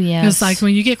 Oh yes. It's like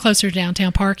when you get closer to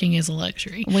downtown, parking is a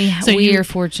luxury. we So we you- are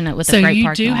fortunate with So a great you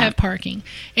parking do lot. have parking.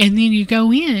 And then you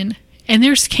go in, and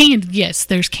there's candy. Yes,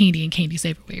 there's candy, and candy's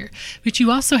everywhere. But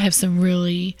you also have some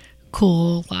really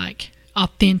cool, like,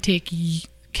 authentic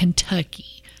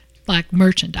Kentucky, like,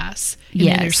 merchandise. And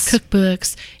then there's Yes.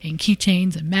 cookbooks and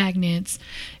keychains and magnets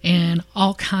and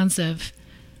all kinds of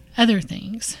other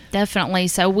things. Definitely.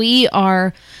 So we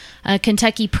are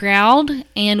Kentucky proud,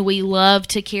 and we love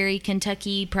to carry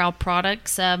Kentucky proud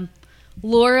products.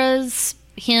 Laura's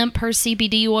hemp, her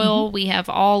CBD oil. We have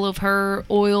all of her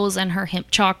oils and her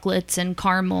hemp chocolates and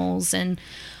caramels and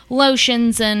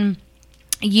lotions and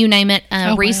you name it.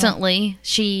 wow. Recently,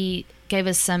 she gave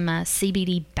us some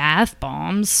CBD bath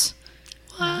bombs.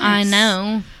 I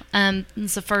know.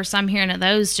 It's the first I'm hearing of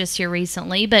those just here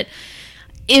recently. But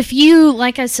if you,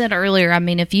 like I said earlier, I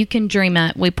mean, if you can dream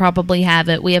it, we probably have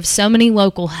it. We have so many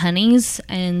local honeys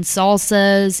and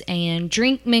salsas and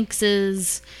drink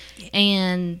mixes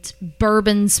and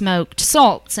bourbon smoked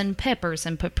salts and peppers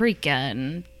and paprika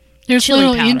and There's chili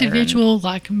little powder individual,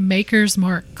 like, Maker's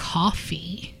Mark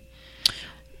coffee.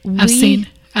 we,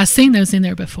 I've seen those in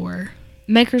there before.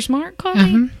 Maker's Mark coffee.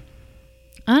 Uh-huh.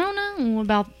 I don't know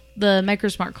about the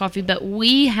Maker's Mark coffee, but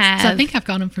we have. So I think I've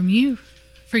got them from you.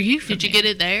 For you. Did you get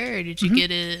it there, or did you get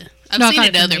it? I've No, I seen got it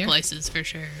it from other there. places for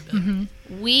sure. But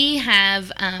We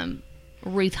have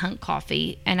Ruth Hunt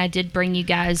coffee, and I did bring you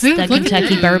guys Ooh, the look at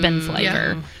Kentucky that. bourbon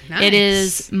flavor. Nice. It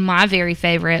is my very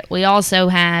favorite. We also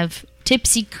have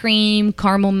Tipsy Cream,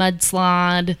 Caramel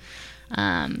Mudslide,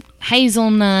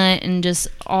 hazelnut, and just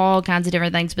all kinds of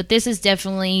different things. But this is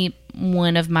definitely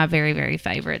one of my very, very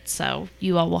favorites. So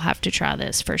you all will have to try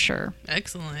this for sure.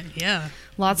 excellent. Yeah.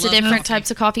 Lots Love of different coffee.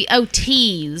 types of coffee. Oh,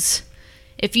 teas.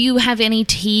 If you have any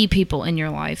tea people in your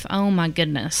life, oh my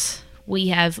goodness. We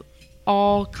have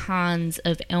all kinds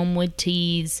of Elmwood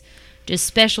teas, just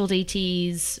specialty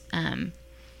teas.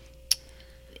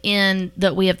 In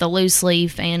that we have the loose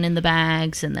leaf and in the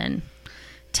bags, and then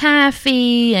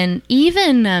taffy, and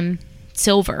even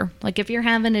silver. Like if you're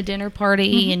having a dinner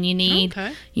party and you need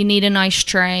a nice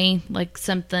tray, like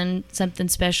something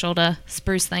special to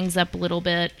spruce things up a little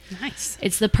bit. Nice.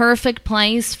 It's the perfect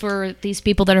place for these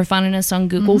people that are finding us on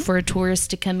Google for a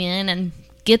tourist to come in and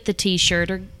get the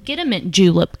T-shirt or get a mint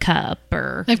julep cup.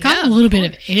 Or They've got a little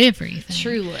bit of everything.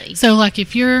 Truly. So, like,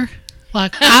 if you're,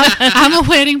 like, I'm a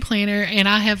wedding planner, and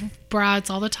I have brides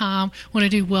all the time want to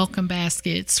do welcome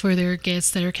baskets for their guests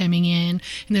that are coming in,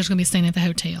 and there's going to be staying at the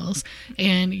hotels.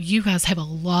 And you guys have a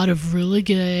lot of really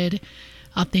good,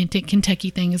 authentic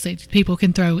Kentucky things that people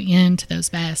can throw into those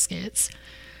baskets.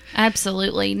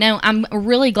 Absolutely. No, I'm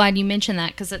really glad you mentioned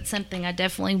that, because it's something I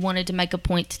definitely wanted to make a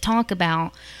point to talk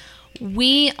about.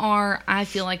 We are, I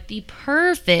feel like, the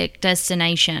perfect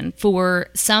destination for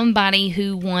somebody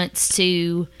who wants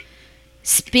to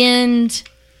spend,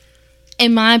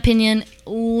 in my opinion,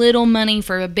 little money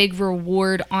for a big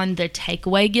reward on the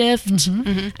takeaway gift.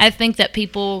 I think that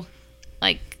people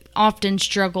often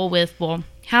struggle with, well,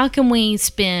 how can we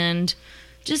spend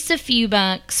just a few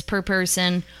bucks per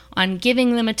person on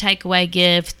giving them a takeaway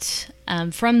gift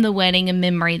from the wedding, a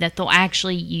memory that they'll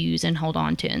actually use and hold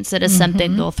on to instead of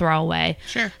something they'll throw away.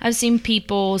 Sure. I've seen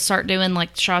people start doing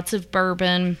shots of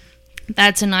bourbon.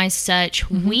 That's a nice touch.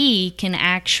 We can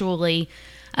actually,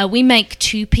 we make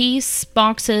 2-piece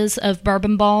boxes of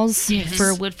bourbon balls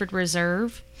for Woodford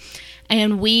Reserve.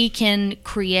 And we can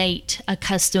create a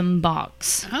custom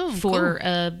box for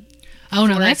a Oh,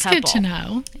 no, for a that's good couple. to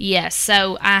know. Yes.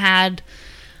 So I had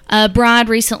a bride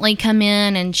recently come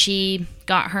in, and she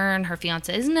got her and her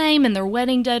fiance's name and their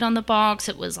wedding date on the box.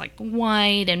 It was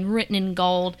white and written in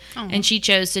gold. And she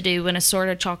chose to do an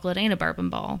assorted chocolate and a bourbon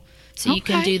ball. So you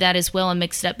can do that as well and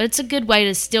mix it up. But it's a good way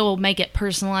to still make it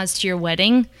personalized to your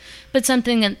wedding, but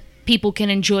something that people can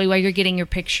enjoy while you're getting your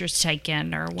pictures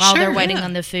taken or while they're waiting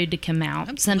on the food to come out.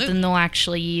 Absolutely. Something they'll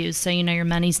actually use, so you know your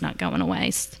money's not going to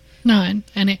waste. No,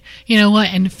 and it, you know what?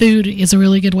 And food is a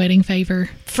really good wedding favor.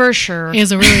 For sure.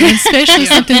 Is a really, especially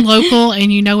something local,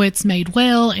 and you know it's made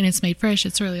well and it's made fresh.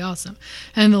 It's really awesome.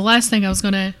 And the last thing I was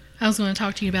going to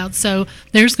talk to you about. So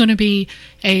there's going to be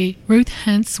a Ruth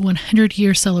Hunt's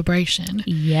 100-year celebration.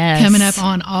 Yes. Coming up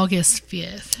on August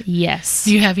 5th. Yes.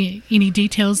 Do you have any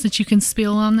details that you can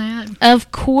spill on that?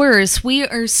 Of course. We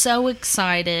are so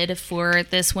excited for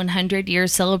this 100-year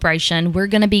celebration. We're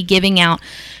going to be giving out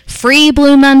free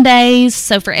Blue Mondays.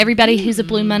 So for everybody who's a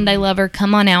Blue Monday lover,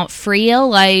 come on out. Free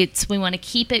L8s. We want to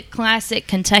keep it classic,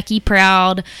 Kentucky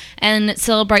proud, and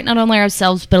celebrate not only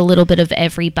ourselves, but a little bit of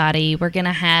everybody. We're going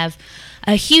to have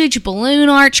a huge balloon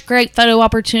arch, great photo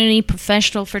opportunity,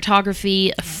 professional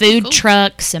photography, a food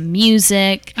truck, some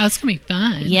music. Oh, it's going to be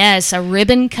fun. Yes, a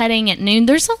ribbon cutting at noon.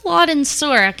 There's a lot in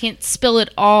store. I can't spill it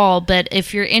all, but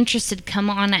if you're interested,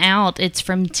 come on out. It's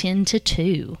from 10 to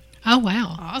 2. Oh,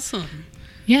 wow. Awesome.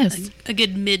 Yes. A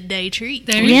good midday treat.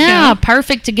 There you Yeah, go.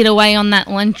 perfect to get away on that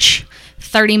lunch,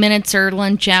 30 minutes or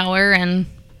lunch hour, and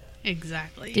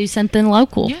Exactly. do something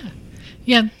local. Yeah.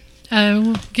 Yeah.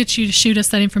 We'll get you to shoot us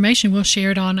that information. We'll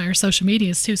share it on our social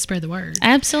medias to spread the word.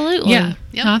 Absolutely. Yeah.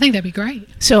 Yep. No, I think that'd be great.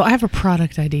 So I have a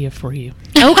product idea for you.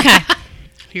 Okay.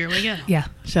 Here we go. Yeah.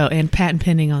 So, and patent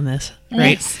pending on this,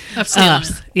 right? Yes. Of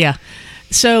course. Yeah.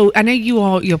 So I know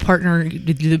you'll partner,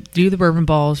 do the bourbon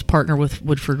balls, partner with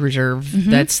Woodford Reserve.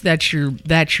 That's your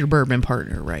bourbon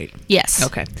partner, right? Yes.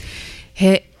 Okay.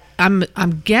 Hey, I'm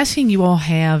guessing you all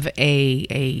have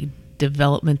a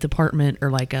development department or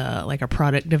like a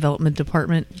product development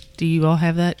department. Do you all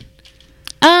have that?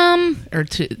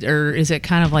 Or is it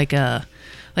kind of like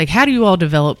how do you all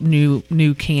develop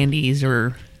new candies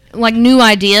or Like new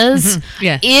ideas.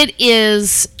 Yeah. It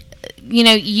is,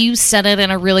 you said it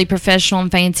in a really professional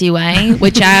and fancy way,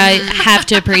 which I have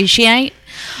to appreciate.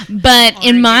 But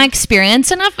in my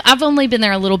experience, and I've only been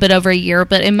there a little bit over a year,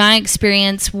 but in my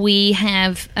experience, we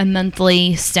have a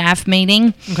monthly staff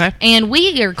meeting. Okay. And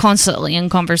we are constantly in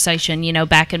conversation,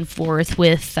 back and forth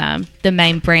with the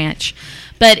main branch.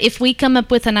 But if we come up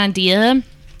with an idea,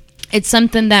 it's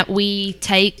something that we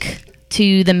take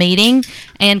to the meeting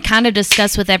and kind of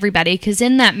discuss with everybody, because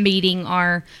in that meeting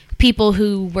are people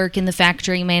who work in the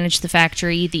factory, manage the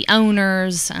factory, the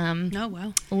owners, Oh,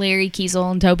 wow. Larry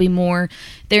Kiesel and Toby Moore.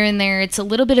 They're in there. It's a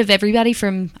little bit of everybody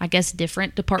from, I guess,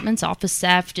 different departments, office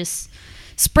staff, just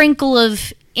sprinkle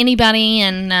of anybody,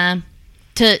 and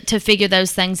to figure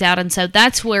those things out. And so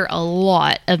that's where a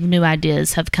lot of new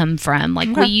ideas have come from.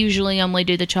 We usually only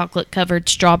do the chocolate-covered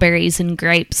strawberries and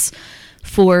grapes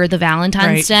for the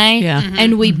Valentine's Right. Day. Yeah.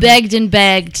 And we begged and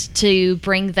begged to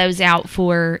bring those out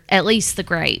for at least the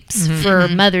grapes for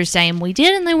Mother's Day, and we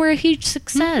did, and they were a huge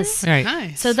success. Right.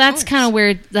 Nice. So that's kind of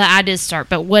where the ideas start.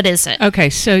 But what is it? Okay,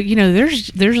 so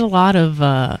there's a lot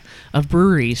of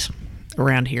breweries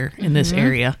around here in this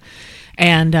area,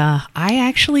 and I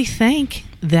actually think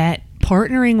that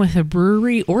partnering with a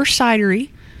brewery or cidery,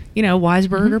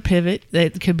 Weisberg or Pivot,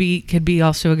 that could be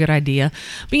also a good idea.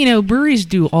 But breweries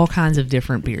do all kinds of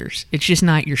different beers. It's just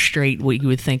not your straight what you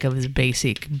would think of as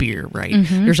basic beer, right?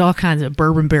 There's all kinds of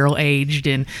bourbon barrel aged,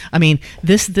 and I mean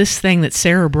this thing that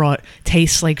Sarah brought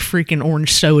tastes like freaking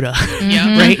orange soda.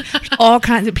 Yeah. Right? All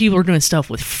kinds of people are doing stuff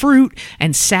with fruit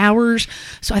and sours.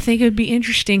 So I think it would be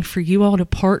interesting for you all to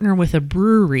partner with a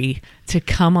brewery to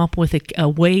come up with a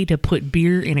way to put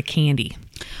beer in a candy.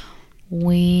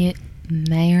 We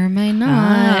may or may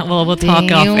not. Well, we'll talk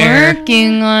be off air.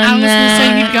 working on I was going to say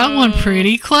that. you've got one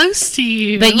pretty close to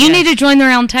you. But you need to join the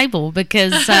round table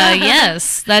because,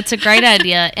 yes, that's a great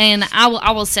idea. And I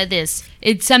will say this.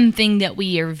 It's something that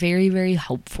we are very, very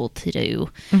hopeful to do.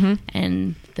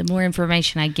 And the more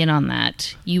information I get on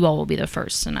that, you all will be the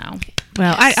first to know.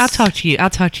 Well, I'll talk to you. I'll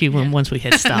talk to you once we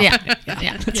hit stop. Yeah.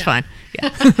 That's fine. Yeah.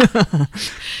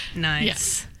 Nice.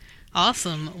 Yes.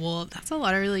 Awesome. Well, that's a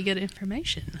lot of really good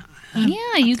information.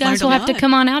 Yeah, you guys learned will a have to lot.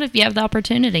 come on out if you have the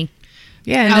opportunity.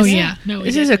 Yeah. and Oh, this- yeah. No, we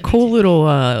This is a definitely cool need little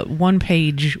one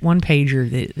pager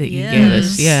that you gave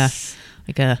us. Yeah.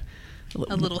 Like A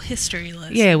little history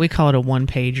list. yeah, we call it a one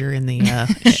pager in the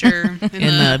Sure.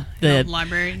 In the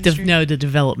library industry. the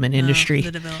development industry.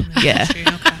 The development Yeah. industry.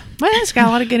 Okay. Well, it's got a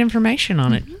lot of good information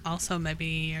on it. Also,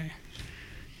 maybe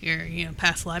your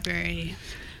past library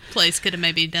place could have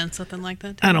maybe done something like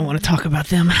that. I don't want to talk about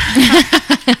them.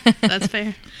 That's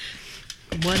fair.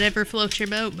 Whatever floats your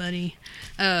boat, buddy.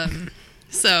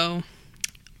 So,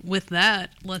 with that,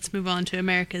 let's move on to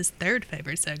America's third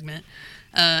favorite segment.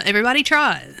 Everybody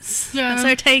tries. Yeah. That's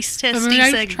our taste testy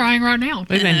I'm segment. trying right now. I've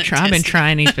been Testing.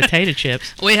 trying these potato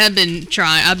chips. We have been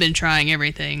trying. I've been trying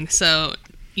everything. So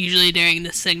usually during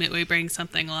this segment, we bring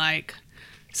something like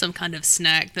some kind of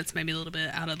snack that's maybe a little bit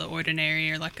out of the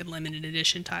ordinary or like a limited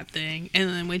edition type thing, and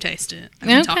then we taste it and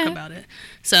we talk Okay. about it.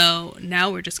 So now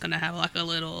we're just gonna have like a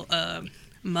little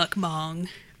mukbang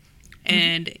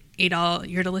and eat all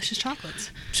your delicious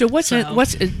chocolates. So do those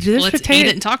let's eat potato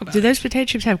it and talk about do it. those potato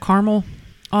chips have caramel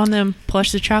on them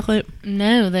plus the chocolate?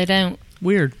 No, they don't.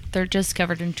 Weird. They're just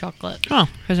covered in chocolate. Oh,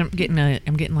 because I'm getting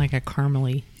like a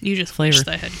caramely. You just Flavor. wish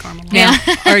they had caramel. on Yeah.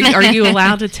 it. Are you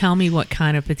allowed to tell me what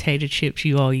kind of potato chips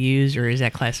you all use, or is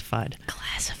that classified?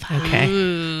 Classified. Okay.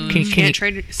 Ooh, Can- you can can't you-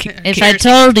 trade If I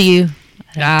told you,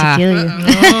 I'd have Ah. to kill you.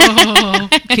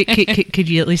 Oh, Could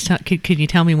you at least could you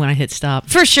tell me when I hit stop?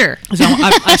 For sure. 'Cause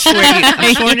I swear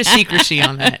I'm sworn to secrecy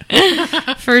on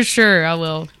that. For sure, I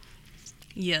will.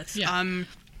 Yes, Yeah. I'm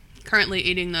currently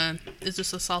eating is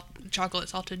this a chocolate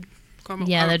salted caramel?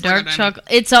 Yeah, I the forgot dark name. chocolate.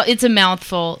 It's a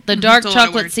mouthful. The dark It's a lot of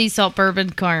chocolate words. sea salt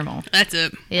bourbon caramel. That's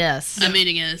it. Yes, I'm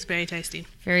eating it. It's very tasty.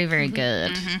 very very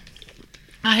good.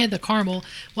 I had the caramel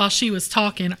while she was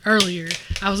talking earlier.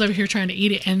 I was over here trying to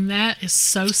eat it, and that is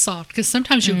so soft. Because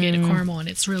sometimes you'll get a caramel and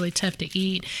it's really tough to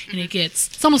eat, and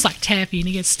it's almost like taffy, and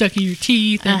it gets stuck in your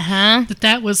teeth. And, But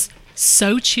that was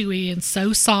so chewy and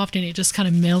so soft, and it just kind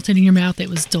of melted in your mouth. It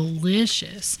was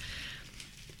delicious.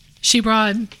 She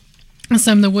brought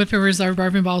some of the Woodford Reserve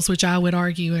bourbon balls, which I would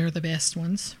argue are the best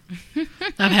ones.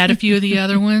 I've had a few of the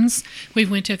other ones. We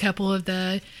went to a couple of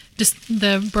the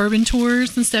bourbon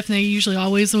tours and stuff, and they usually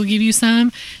always will give you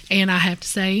some. And I have to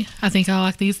say, I think I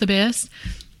like these the best.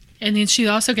 And then she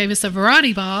also gave us a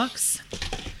variety box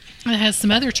that has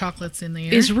some other chocolates in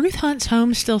there. Is Ruth Hunt's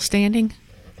home still standing?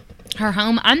 Her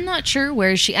home. I'm not sure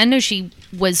where she. I know she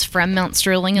was from Mount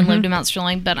Sterling and lived in Mount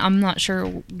Sterling, but I'm not sure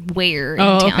where in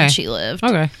town okay. she lived.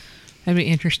 Okay. That'd be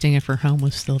interesting if her home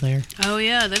was still there. Oh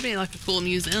yeah, that'd be like a cool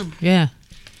museum. Yeah.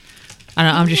 I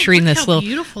don't know, I'm just reading look this how little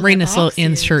beautiful reading that this little box is.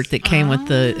 insert that came with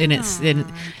the and it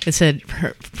said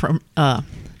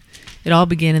it all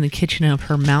began in the kitchen of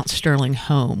her Mount Sterling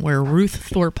home, where Ruth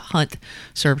Thorpe Hunt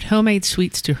served homemade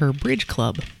sweets to her bridge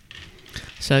club.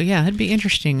 So yeah, it'd be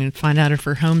interesting to find out if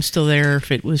her home's still there,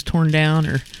 if it was torn down,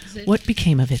 or what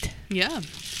became of it. Yeah.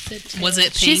 Was it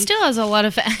pink? She still has a lot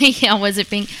of. Yeah, was it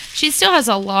pink? She still has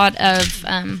a lot of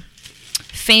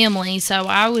family, so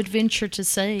I would venture to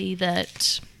say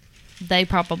that they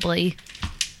probably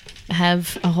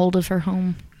have a hold of her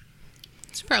home.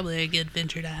 It's probably a good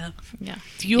venture to have. Yeah.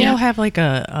 Do you all have like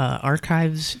a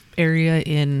archives area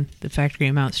in the factory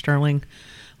at Mount Sterling?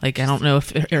 Like, I don't know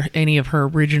if any of her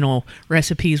original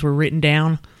recipes were written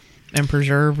down and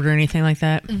preserved or anything like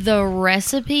that? The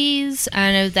recipes,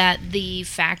 I know that the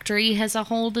factory has a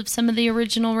hold of some of the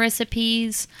original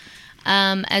recipes.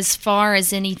 As far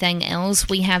as anything else,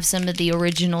 we have some of the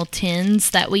original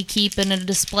tins that we keep in a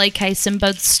display case in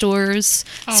both stores,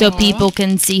 so people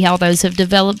can see how those have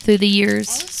developed through the years.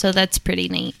 So that's pretty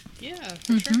neat. Yeah,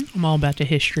 for sure. I'm all about the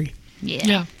history.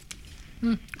 Yeah.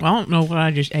 Well, I don't know what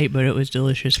I just ate, but it was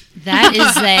delicious. That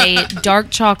is a dark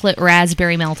chocolate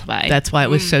raspberry melt-away. That's why it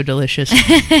was so delicious.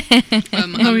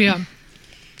 Oh, yeah.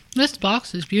 This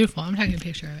box is beautiful. I'm taking a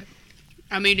picture of it.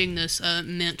 I'm eating this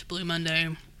mint Blue Monday.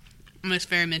 It's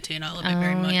very minty, and I love it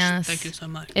very much. Yes. Thank you so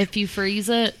much. If you freeze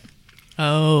it,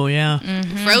 Oh, yeah.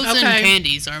 Frozen Okay.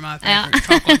 candies are my favorite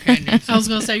chocolate candies. I was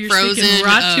going to say, you're Frozen, speaking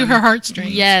right to her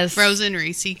heartstrings. yes, Frozen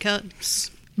Reese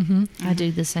cups. I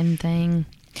do the same thing.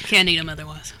 Can't eat them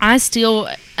otherwise. I still,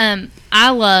 I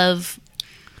love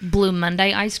Blue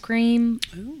Monday ice cream.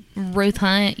 Ruth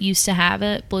Hunt used to have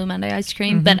it, Blue Monday ice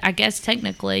cream. But I guess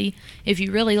technically, if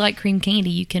you really like cream candy,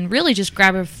 you can really just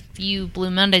grab a few Blue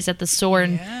Mondays at the store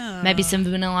and maybe some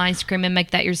vanilla ice cream and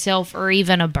make that yourself, or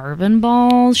even a bourbon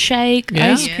ball shake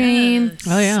Yeah. ice cream. Yes.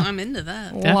 Oh, yeah. I'm into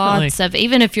that. Lots of,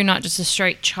 even if you're not just a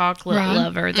straight chocolate Right.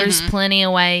 lover, there's plenty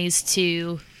of ways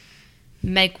to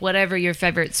make whatever your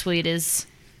favorite sweet is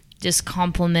just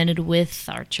complemented with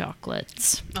our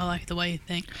chocolates. I like the way you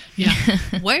think. Yeah.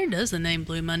 Where does the name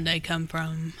Blue Monday come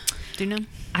from? Do you know?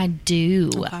 I do.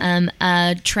 Okay.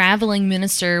 A traveling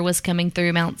minister was coming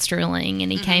through Mount Sterling,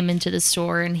 and he came into the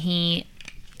store, and he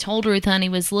told Ruth Hunt he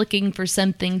was looking for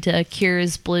something to cure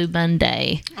his Blue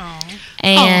Monday. Oh,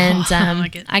 And I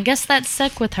like it. I guess that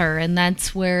stuck with her, and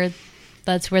that's where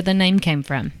the name came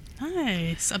from.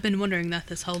 nice. I've been wondering that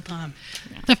this whole time.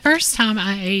 The first time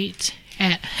I ate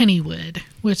at Honeywood,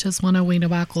 which is one of Weena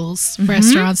Wackel's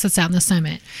restaurants that's out in the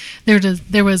Summit,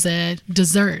 there was a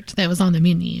dessert that was on the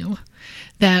menu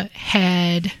that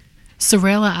had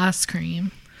Sorella ice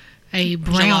cream, a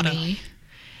brownie,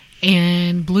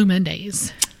 and Blue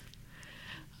Mondays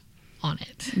on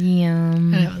it.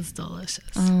 Yum. And it was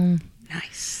delicious.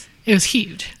 Nice. It was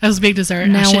huge. It was a big dessert.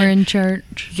 Now we're in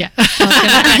church. Yeah.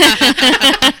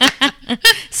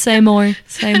 Say more.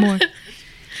 Say more.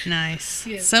 Nice.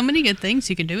 Yes. So many good things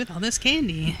you can do with all this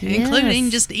candy, Yes. including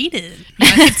just eat it.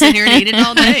 I could sit here and eat it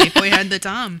all day if we had the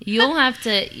time. You'll have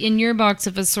to, in your box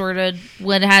of assorted,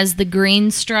 what has the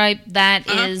green stripe, that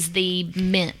is the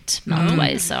mint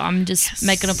meltaway. So I'm just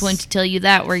making a point to tell you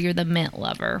that, where you're the mint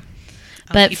lover.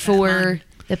 I'll But keep that in for mind.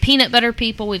 the peanut butter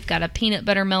people, we've got a peanut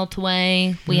butter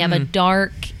meltaway. We have a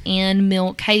dark and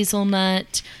milk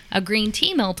hazelnut, a green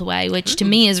tea meltaway, which to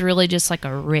me is really just like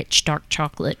a rich dark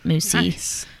chocolate moussey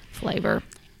Nice. flavor.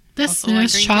 This Also like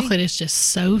this green chocolate is just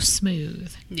so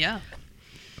smooth. Yeah.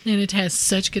 And it has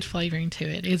such good flavoring to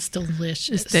it. It's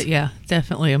delicious. Yeah,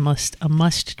 definitely a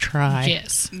must try.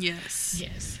 Yes. Yes.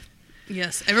 Yes.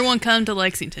 Yes. Everyone come to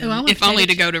Lexington, Oh, I want if only to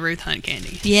potatoes. go to Ruth Hunt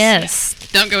Candy. Yes.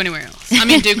 Don't go anywhere else. I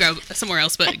mean, do go somewhere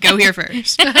else, but go here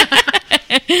first.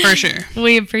 For sure.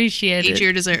 We appreciate Eat it.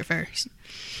 your dessert first.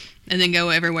 And then go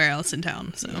everywhere else in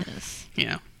town. So, you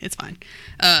know, it's fine.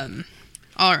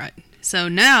 All right. So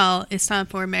now it's time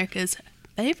for America's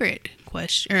favorite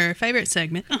question, or favorite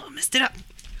segment. Oh, I messed it up.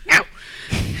 No.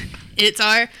 It's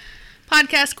our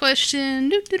podcast question.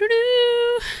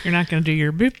 Doo-doo-doo-doo. You're not going to do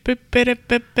your boop, boop, boop,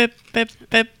 boop, boop, boop,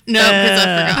 boop. No, because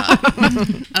I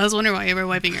forgot. I was wondering why you were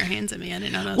wiping your hands at me. I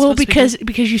didn't know that was Well, supposed to be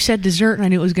because you said dessert, and I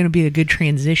knew it was going to be a good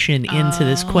transition into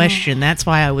this question. That's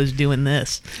why I was doing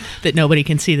this, that nobody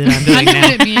can see that I'm I doing knew now.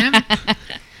 what it meant.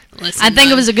 Listen, I think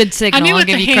it was a good I signal. knew I'll what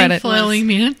give the you hand credit. flailing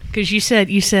meant. It Because you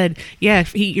said, yeah,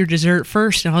 eat your dessert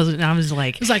first, and I was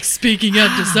like, was like, speaking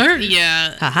of dessert.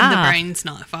 Yeah, Ha-ha. the brain's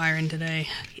not firing today.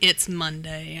 It's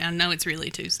Monday. I know it's really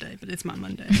Tuesday, but it's my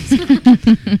Monday.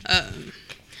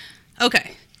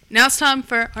 Okay, now it's time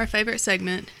for our favorite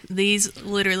segment. These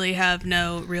literally have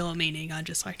no real meaning. I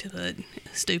just like to put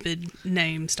stupid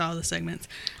names to all the segments.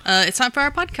 It's time for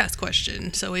our podcast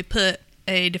question. So we put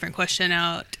a different question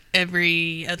out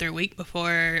every other week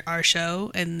before our show,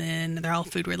 and then they're all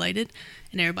food related,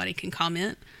 and everybody can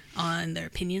comment on their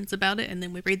opinions about it, and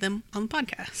then we read them on the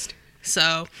podcast.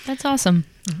 So That's awesome.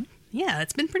 yeah,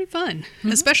 it's been pretty fun,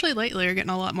 especially lately. We're getting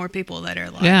a lot more people that are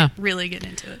like Yeah. really getting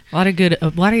into it. a lot of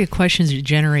good questions that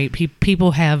generate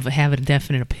people have a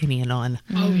definite opinion on.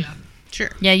 Oh, yeah. Sure.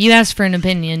 Yeah, you ask for an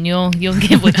opinion, you'll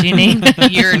get what you need.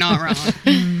 You're not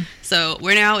wrong. So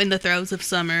we're now in the throes of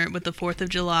summer with the 4th of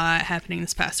July happening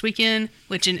this past weekend,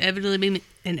 which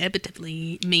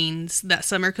inevitably means that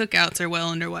summer cookouts are well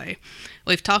underway.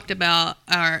 We've talked about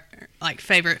our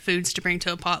favorite foods to bring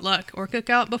to a potluck or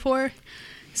cookout before,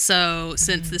 So,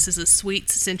 since this is a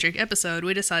sweets-centric episode,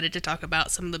 we decided to talk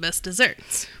about some of the best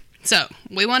desserts. So,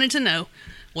 we wanted to know,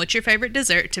 what's your favorite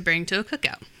dessert to bring to a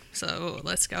cookout? So,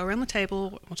 let's go around the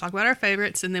table. We'll talk about our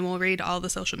favorites, and then we'll read all the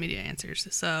social media answers.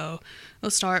 So,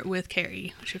 we'll start with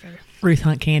Carrie. What's your favorite? Ruth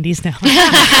Hunt candies now.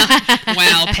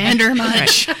 Wow, pander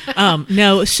much.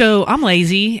 No, so I'm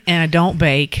lazy and I don't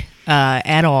bake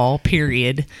at all,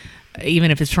 period.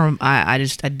 Even if it's from, I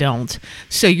don't.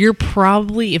 So you're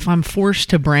probably, if I'm forced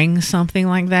to bring something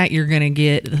like that, you're going to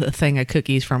get a thing of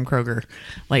cookies from Kroger.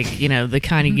 Like, you know, the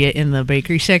kind you get in the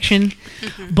bakery section.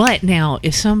 But now,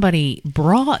 if somebody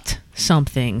brought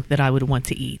something that I would want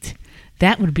to eat,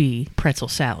 that would be pretzel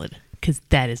salad. Because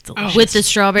that is delicious. With the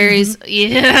strawberries.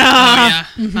 Yeah.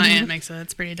 Oh, yeah. My aunt makes that.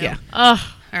 It's pretty dope. Yeah.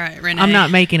 Oh, All right, Renee. I'm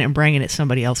not making it and bringing it.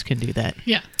 Somebody else can do that.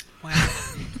 Yeah. Wow.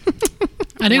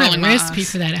 I do have Rolling a my recipe eyes.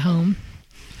 for that at home.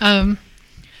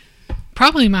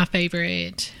 Probably my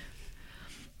favorite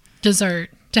dessert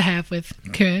to have with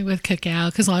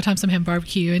cookout, because a lot of times I'm having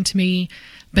barbecue, and to me,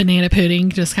 banana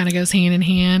pudding just kind of goes hand in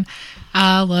hand.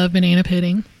 I love banana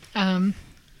pudding.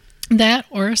 That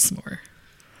or a s'more.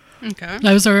 Okay.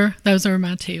 Those are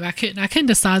my two. I couldn't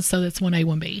decide, so that's 1A,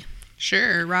 1B.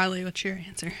 Sure. Riley, what's your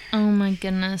answer? oh my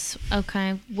goodness.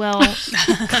 Okay. Well,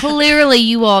 clearly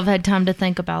you all have had time to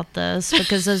think about this,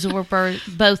 because those were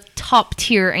both top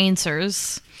tier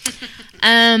answers.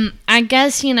 I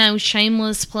guess,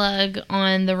 shameless plug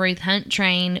on the Ruth Hunt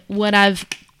train. What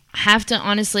have to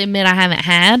honestly admit I haven't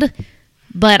had,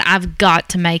 but I've got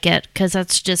to make it, because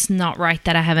that's just not right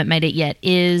that I haven't made it yet,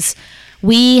 is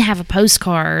we have a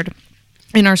postcard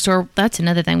in our store. That's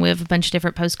another thing. We have a bunch of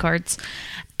different postcards.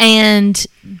 And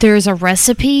there's a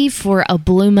recipe for a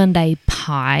Blue Monday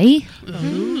pie.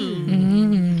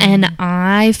 And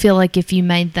I feel like if you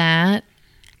made that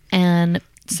and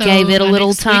So gave it a my little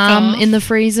next week time off- in the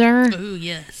freezer, Ooh,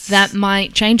 yes. that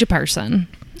might change a person.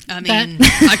 I mean,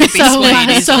 That- I could be So,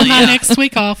 swayed so easily. my Yeah. next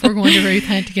week off, we're going to Ruth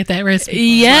Hunt to get that recipe.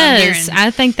 Yes, hearing.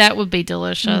 I think that would be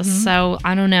delicious. So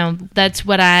I don't know. That's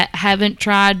what I haven't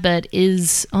tried, but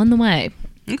is on the way.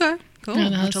 Okay, cool. No,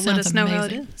 that To let us sounds know how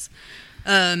it amazing. is.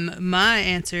 My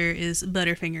answer is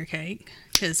Butterfinger cake,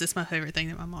 because it's my favorite thing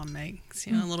that my mom makes.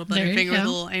 You know, a little There you Butterfinger with a go.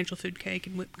 little angel food cake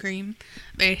and whipped cream.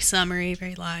 Very summery,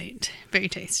 very light, very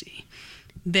tasty,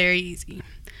 very easy,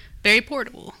 very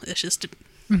portable. It's just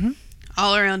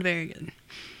all around very good.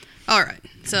 All right,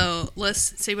 so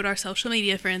let's see what our social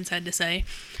media friends had to say.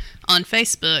 On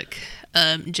Facebook,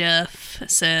 Jeff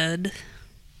said,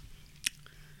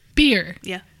 Beer.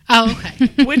 yeah. Oh,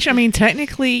 okay. Which, I mean,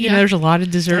 technically, you Yeah. know, there's a lot of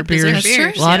dessert Dessert beers.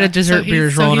 beers, A lot yeah. of dessert So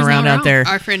beers he's- so rolling he's around not out wrong. there.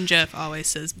 Our friend Jeff always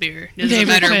says beer. Doesn't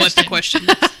Favorite matter what the question.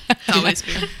 question is. It's always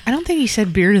beer. I don't think he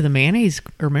said beer to the mayonnaise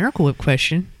or Miracle Whip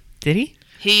question. Did he?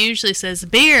 He usually says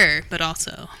beer, but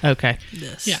also Okay.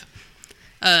 this. Yeah.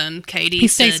 Katie He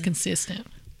stays said, consistent.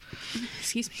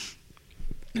 excuse me.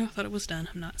 No, I thought it was done.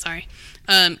 I'm not sorry.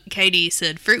 Katie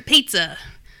said fruit pizza.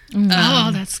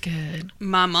 Oh, that's good.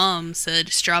 My mom said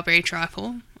strawberry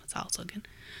trifle. That's also good.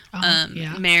 Oh,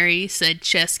 yeah. Mary said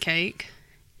chess cake.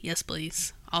 Yes,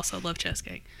 please. Also love chess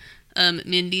cake.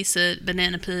 Mindy said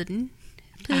banana pudding.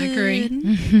 I agree.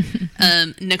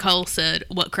 Nicole said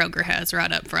what Kroger has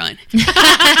right up front. If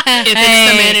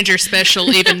it's the manager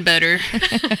special, even better.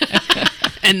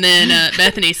 And then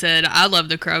Bethany said, I love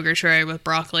the Kroger tray with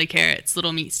broccoli, carrots,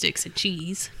 little meat sticks, and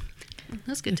cheese.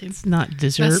 That's good too. It's not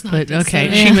dessert, That's not but dessert. okay.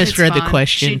 Yeah. She It's misread the fine.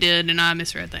 question. She did, and I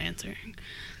misread the answer.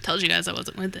 Told you guys I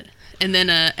wasn't with it. And then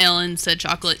Ellen said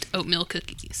chocolate oatmeal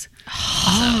cookies.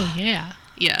 Oh, yeah.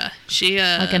 Yeah, she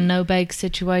Like a no-bake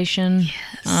situation.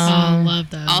 Oh,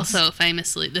 love those. also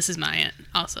famously, this is my aunt.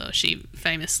 Also, she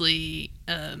famously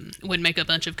would make a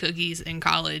bunch of cookies in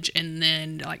college and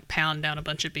then like pound down a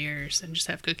bunch of beers and just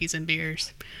have cookies and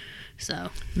beers. So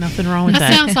Nothing wrong with that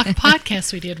that. sounds like a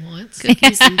podcast we did once.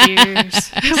 cookies and beers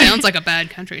sounds like a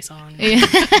bad country song.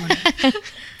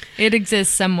 It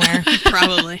exists somewhere.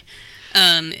 Probably.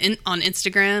 On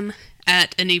Instagram,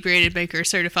 at Inebriated Baker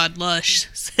Certified Lush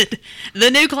said, the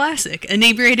new classic,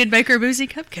 Inebriated Baker Boozy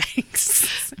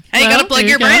Cupcakes. Hey, you Well, gotta plug there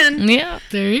your you go. brand. Yeah.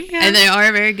 There you go. And they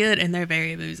are very good, and they're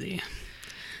very boozy.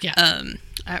 yeah.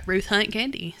 At Ruth Hunt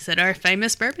Candy said, our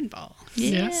famous bourbon ball.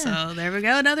 Yeah. So there we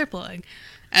go, another plug.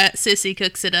 At Sissy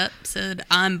Cooks It Up said,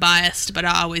 I'm biased, but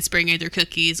I always bring either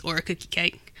cookies or a cookie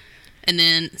cake. And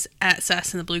then at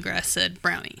Sass in the Bluegrass said,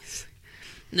 brownies.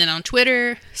 And then on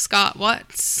Twitter, Scott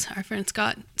Watts, our friend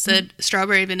Scott, said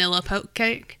strawberry vanilla poke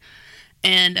cake.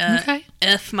 And Okay.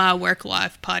 F My Work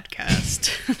Life podcast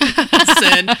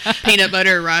said peanut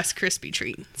butter Rice Krispie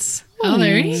treats. Oh,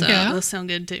 there you So go. those sound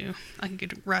good too. I can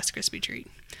get a Rice Krispie treat.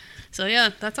 So yeah,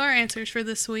 that's our answers for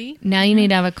this week. Now you need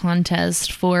to have a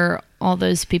contest for all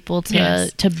those people to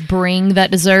Yes. to bring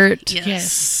that dessert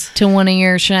Yes. to one of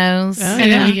your shows. Oh,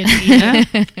 And then we get to eat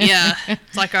it. Yeah.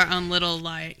 It's like our own little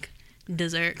like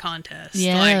dessert contest.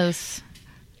 Yes.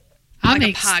 I Like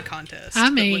make a pie contest. I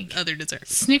but make- with other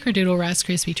desserts. Snickerdoodle Rice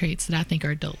Krispie treats that I think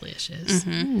are delicious.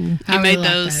 You I made really like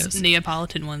those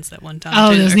Neapolitan ones that one time.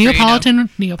 Oh, too, those that were Frito.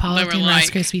 Neapolitan They were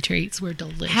Rice like- Krispie treats were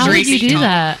delicious. How did you Greasy do top.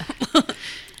 that?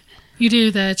 You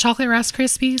do the chocolate Rice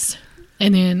Krispies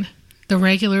and then the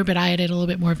regular, but I added a little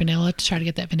bit more vanilla to try to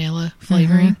get that vanilla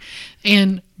flavoring.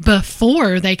 And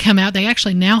before they come out, they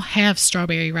actually now have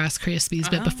strawberry Rice Krispies,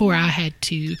 but before I had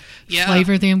to Yeah.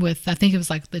 flavor them with, I think it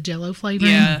was like the Jell-O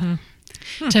flavoring Yeah.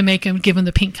 to make them, give them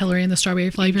the pink color and the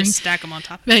strawberry flavoring. Just stack them on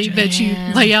top of But, each other. but you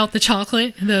lay out the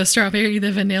chocolate, the strawberry,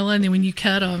 the vanilla, and then when you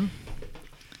cut them,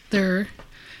 they're,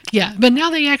 yeah. But now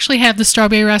they actually have the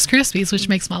strawberry Rice Krispies, which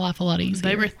makes my life a lot easier.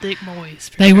 They were thick boys.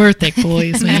 for They sure. were thick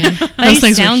boys, man. They Those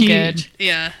things sound were good. huge.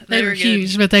 Yeah. They were good.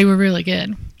 huge, but they were really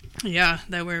good. Yeah,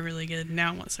 they were really good.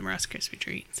 Now I want some Rice Krispie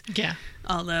treats. Yeah.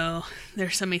 Although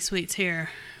there's so many sweets here,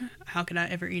 how could I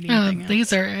ever eat anything else?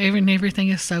 These are, everything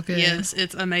is so good. Yes,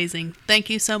 it's amazing. Thank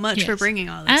you so much for Yes. bringing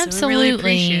all this. I really Absolutely.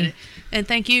 appreciate it. And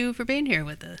thank you for being here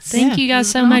with us. Thank you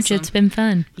guys so much. awesome. It's been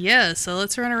fun. Yeah, so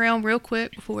let's run around real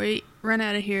quick before we run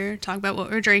out of here. Talk about what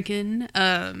we're drinking.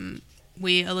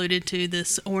 We alluded to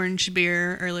this orange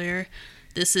beer earlier.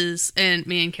 This is, and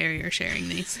me and Carrie are sharing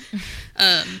these.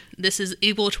 This is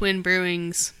Evil Twin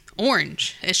Brewing's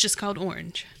Orange. It's just called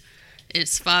Orange.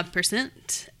 It's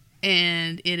 5%,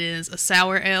 and it is a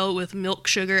sour ale with milk,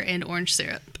 sugar, and orange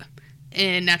syrup,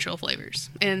 and natural flavors,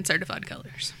 and certified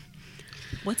colors.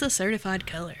 What's a certified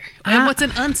color? And what's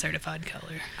an uncertified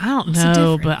color? I don't the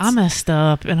know, but difference? I messed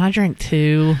up and I drank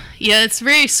 2. Yeah, it's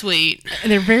very sweet.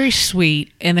 They're very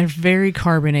sweet and they're very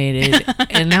carbonated,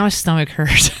 and now my stomach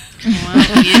hurts.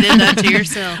 Well, you did that to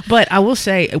yourself. But I will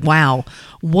say, wow,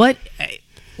 what,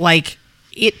 like,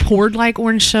 it poured like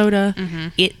orange soda.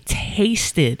 It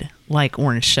tasted like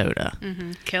orange soda.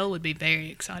 Kel would be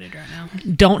very excited right now.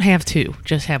 Don't have 2,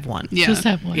 just have 1. Yeah. Just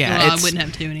have one. Yeah, Well, I it's- wouldn't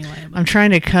have two anyway. But I'm trying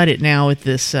to cut it now with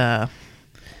this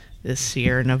this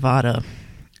Sierra Nevada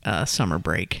summer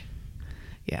break.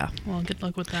 Yeah. well, good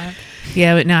luck with that.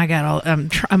 Yeah, but now I got all. I'm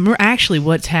actually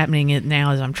what's happening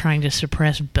now is I'm trying to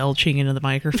suppress belching into the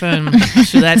microphone,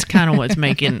 so that's kind of what's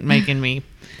making me.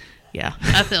 Yeah.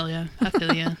 I feel you.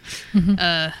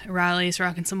 Riley's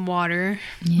rocking some water.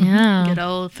 Yeah. Good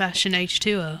old fashioned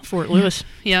H2O. Fort Lewis.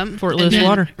 Yep. Fort And Lewis then,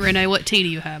 water. Renee, what tea do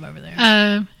you have over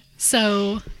there?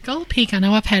 So Gold Peak, I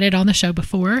know I've had it on the show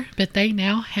before, but they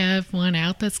now have one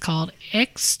out that's called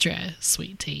Extra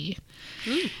Sweet Tea.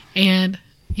 And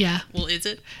yeah, Well, is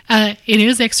it? it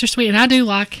is extra sweet, and I do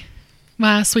like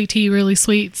my sweet tea really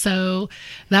sweet, so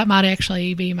that might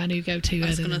actually be my new go-to. I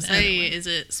was other going than to the other say, one. is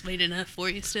it sweet enough for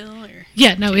you still? Or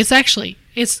Yeah, no, it's right.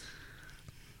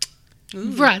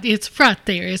 It's right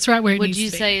there. It's right where it Would needs you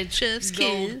to be. say it's Chef's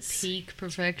gold kiss. peak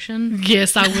perfection?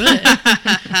 Yes, I would.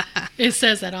 It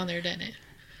says that on there, doesn't it?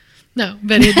 No,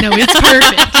 but it's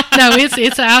perfect. No,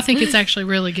 it's. I think it's actually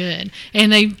really good.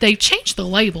 And they changed the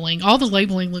labeling. All the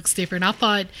labeling looks different. I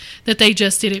thought that they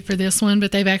just did it for this one,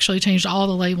 but they've actually changed all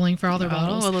the labeling for all their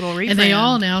bottles. a little and they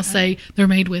all rebrand. now say they're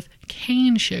made with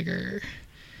cane sugar,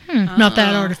 not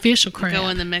that artificial crap. Go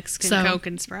in the Mexican So- Coke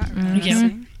and Sprite. Yeah.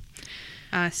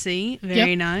 I see.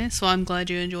 Very Yep. nice. Well, I'm glad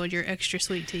you enjoyed your extra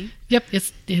sweet tea. Yep,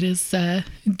 it is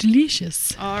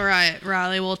delicious. All right,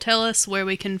 Riley. Well, tell us where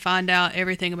we can find out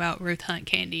everything about Ruth Hunt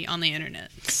Candy on the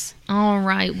internet. All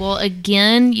right. Well,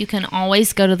 again, you can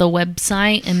always go to the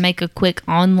website and make a quick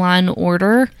online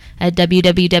order at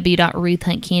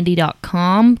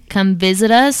www.ruthhuntcandy.com. Come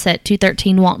visit us at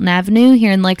 213 Walton Avenue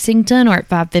here in Lexington or at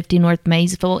 550 North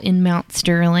Maysville in Mount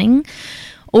Sterling.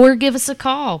 Or give us a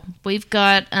call. We've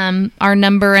got our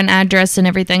number and address and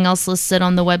everything else listed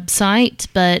on the website,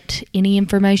 but any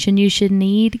information you should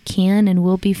need can and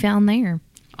will be found there.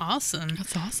 Awesome.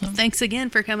 That's awesome. Thanks again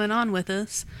for coming on with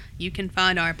us. You can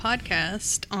find our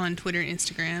podcast on Twitter and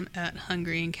Instagram at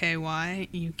hungryandky.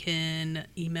 You can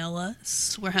email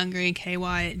us. We're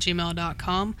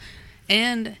hungryandky@gmail.com.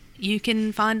 And you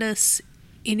can find us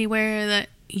anywhere that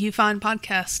you find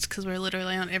podcasts, because we're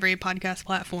literally on every podcast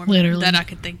platform Literally. that I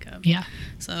could think of. Yeah.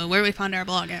 So where do we find our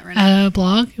blog at right now?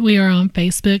 Blog. We are on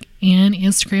Facebook and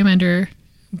Instagram under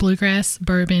Bluegrass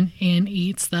Bourbon and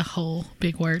Eats, the whole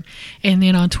big word. And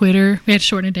then on Twitter, we had to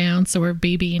shorten it down, so we're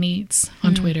BB and Eats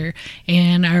on Twitter.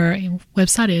 And our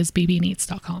website is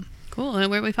bbneats.com. Cool.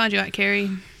 And where do we find you at, Carrie?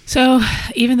 So,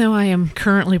 even though I am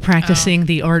currently practicing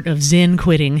the art of Zen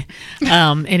quitting,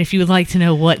 and if you would like to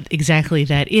know what exactly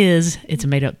that is, it's a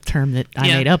made-up term that I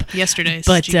made up. Yesterday's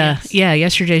But, GBS.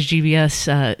 yesterday's GBS,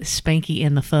 Spanky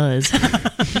and the Fuzz.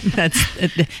 That's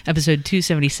episode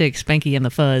 276, Spanky and the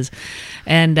Fuzz.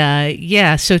 And,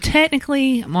 so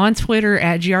technically, I'm on Twitter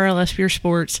at GRLS Beer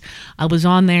Sports. I was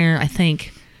on there, I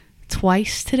think,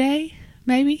 twice today,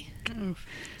 maybe?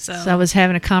 So I was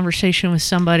having a conversation with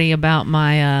somebody about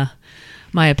my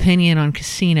my opinion on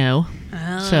Casino,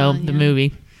 the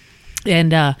movie, and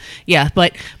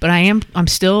but I'm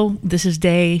still. This is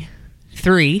day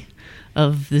 3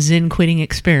 of the Zen quitting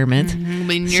experiment.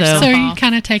 So you're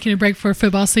kind of taking a break before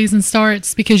football season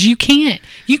starts because you can't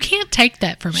take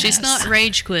that from us. She's not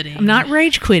rage quitting. I'm not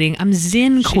rage quitting. I'm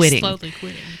Zen quitting. She's slowly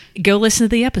quitting. Go listen to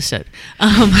the episode.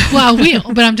 Well, I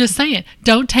will, but I'm just saying,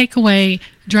 don't take away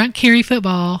drunk Carrie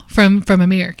football from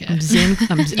America. I'm Zen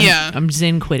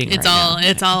quitting.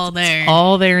 It's all there.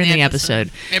 All there in the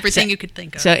episode. Everything you could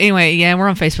think of. So anyway, we're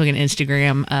on Facebook and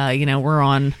Instagram. We're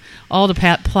on all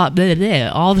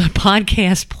the all the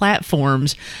podcast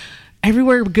platforms.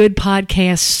 Everywhere good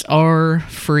podcasts are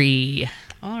free.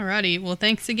 Alrighty. Well,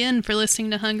 thanks again for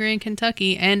listening to Hungry in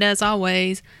Kentucky, and as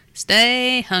always,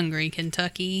 stay hungry,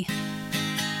 Kentucky.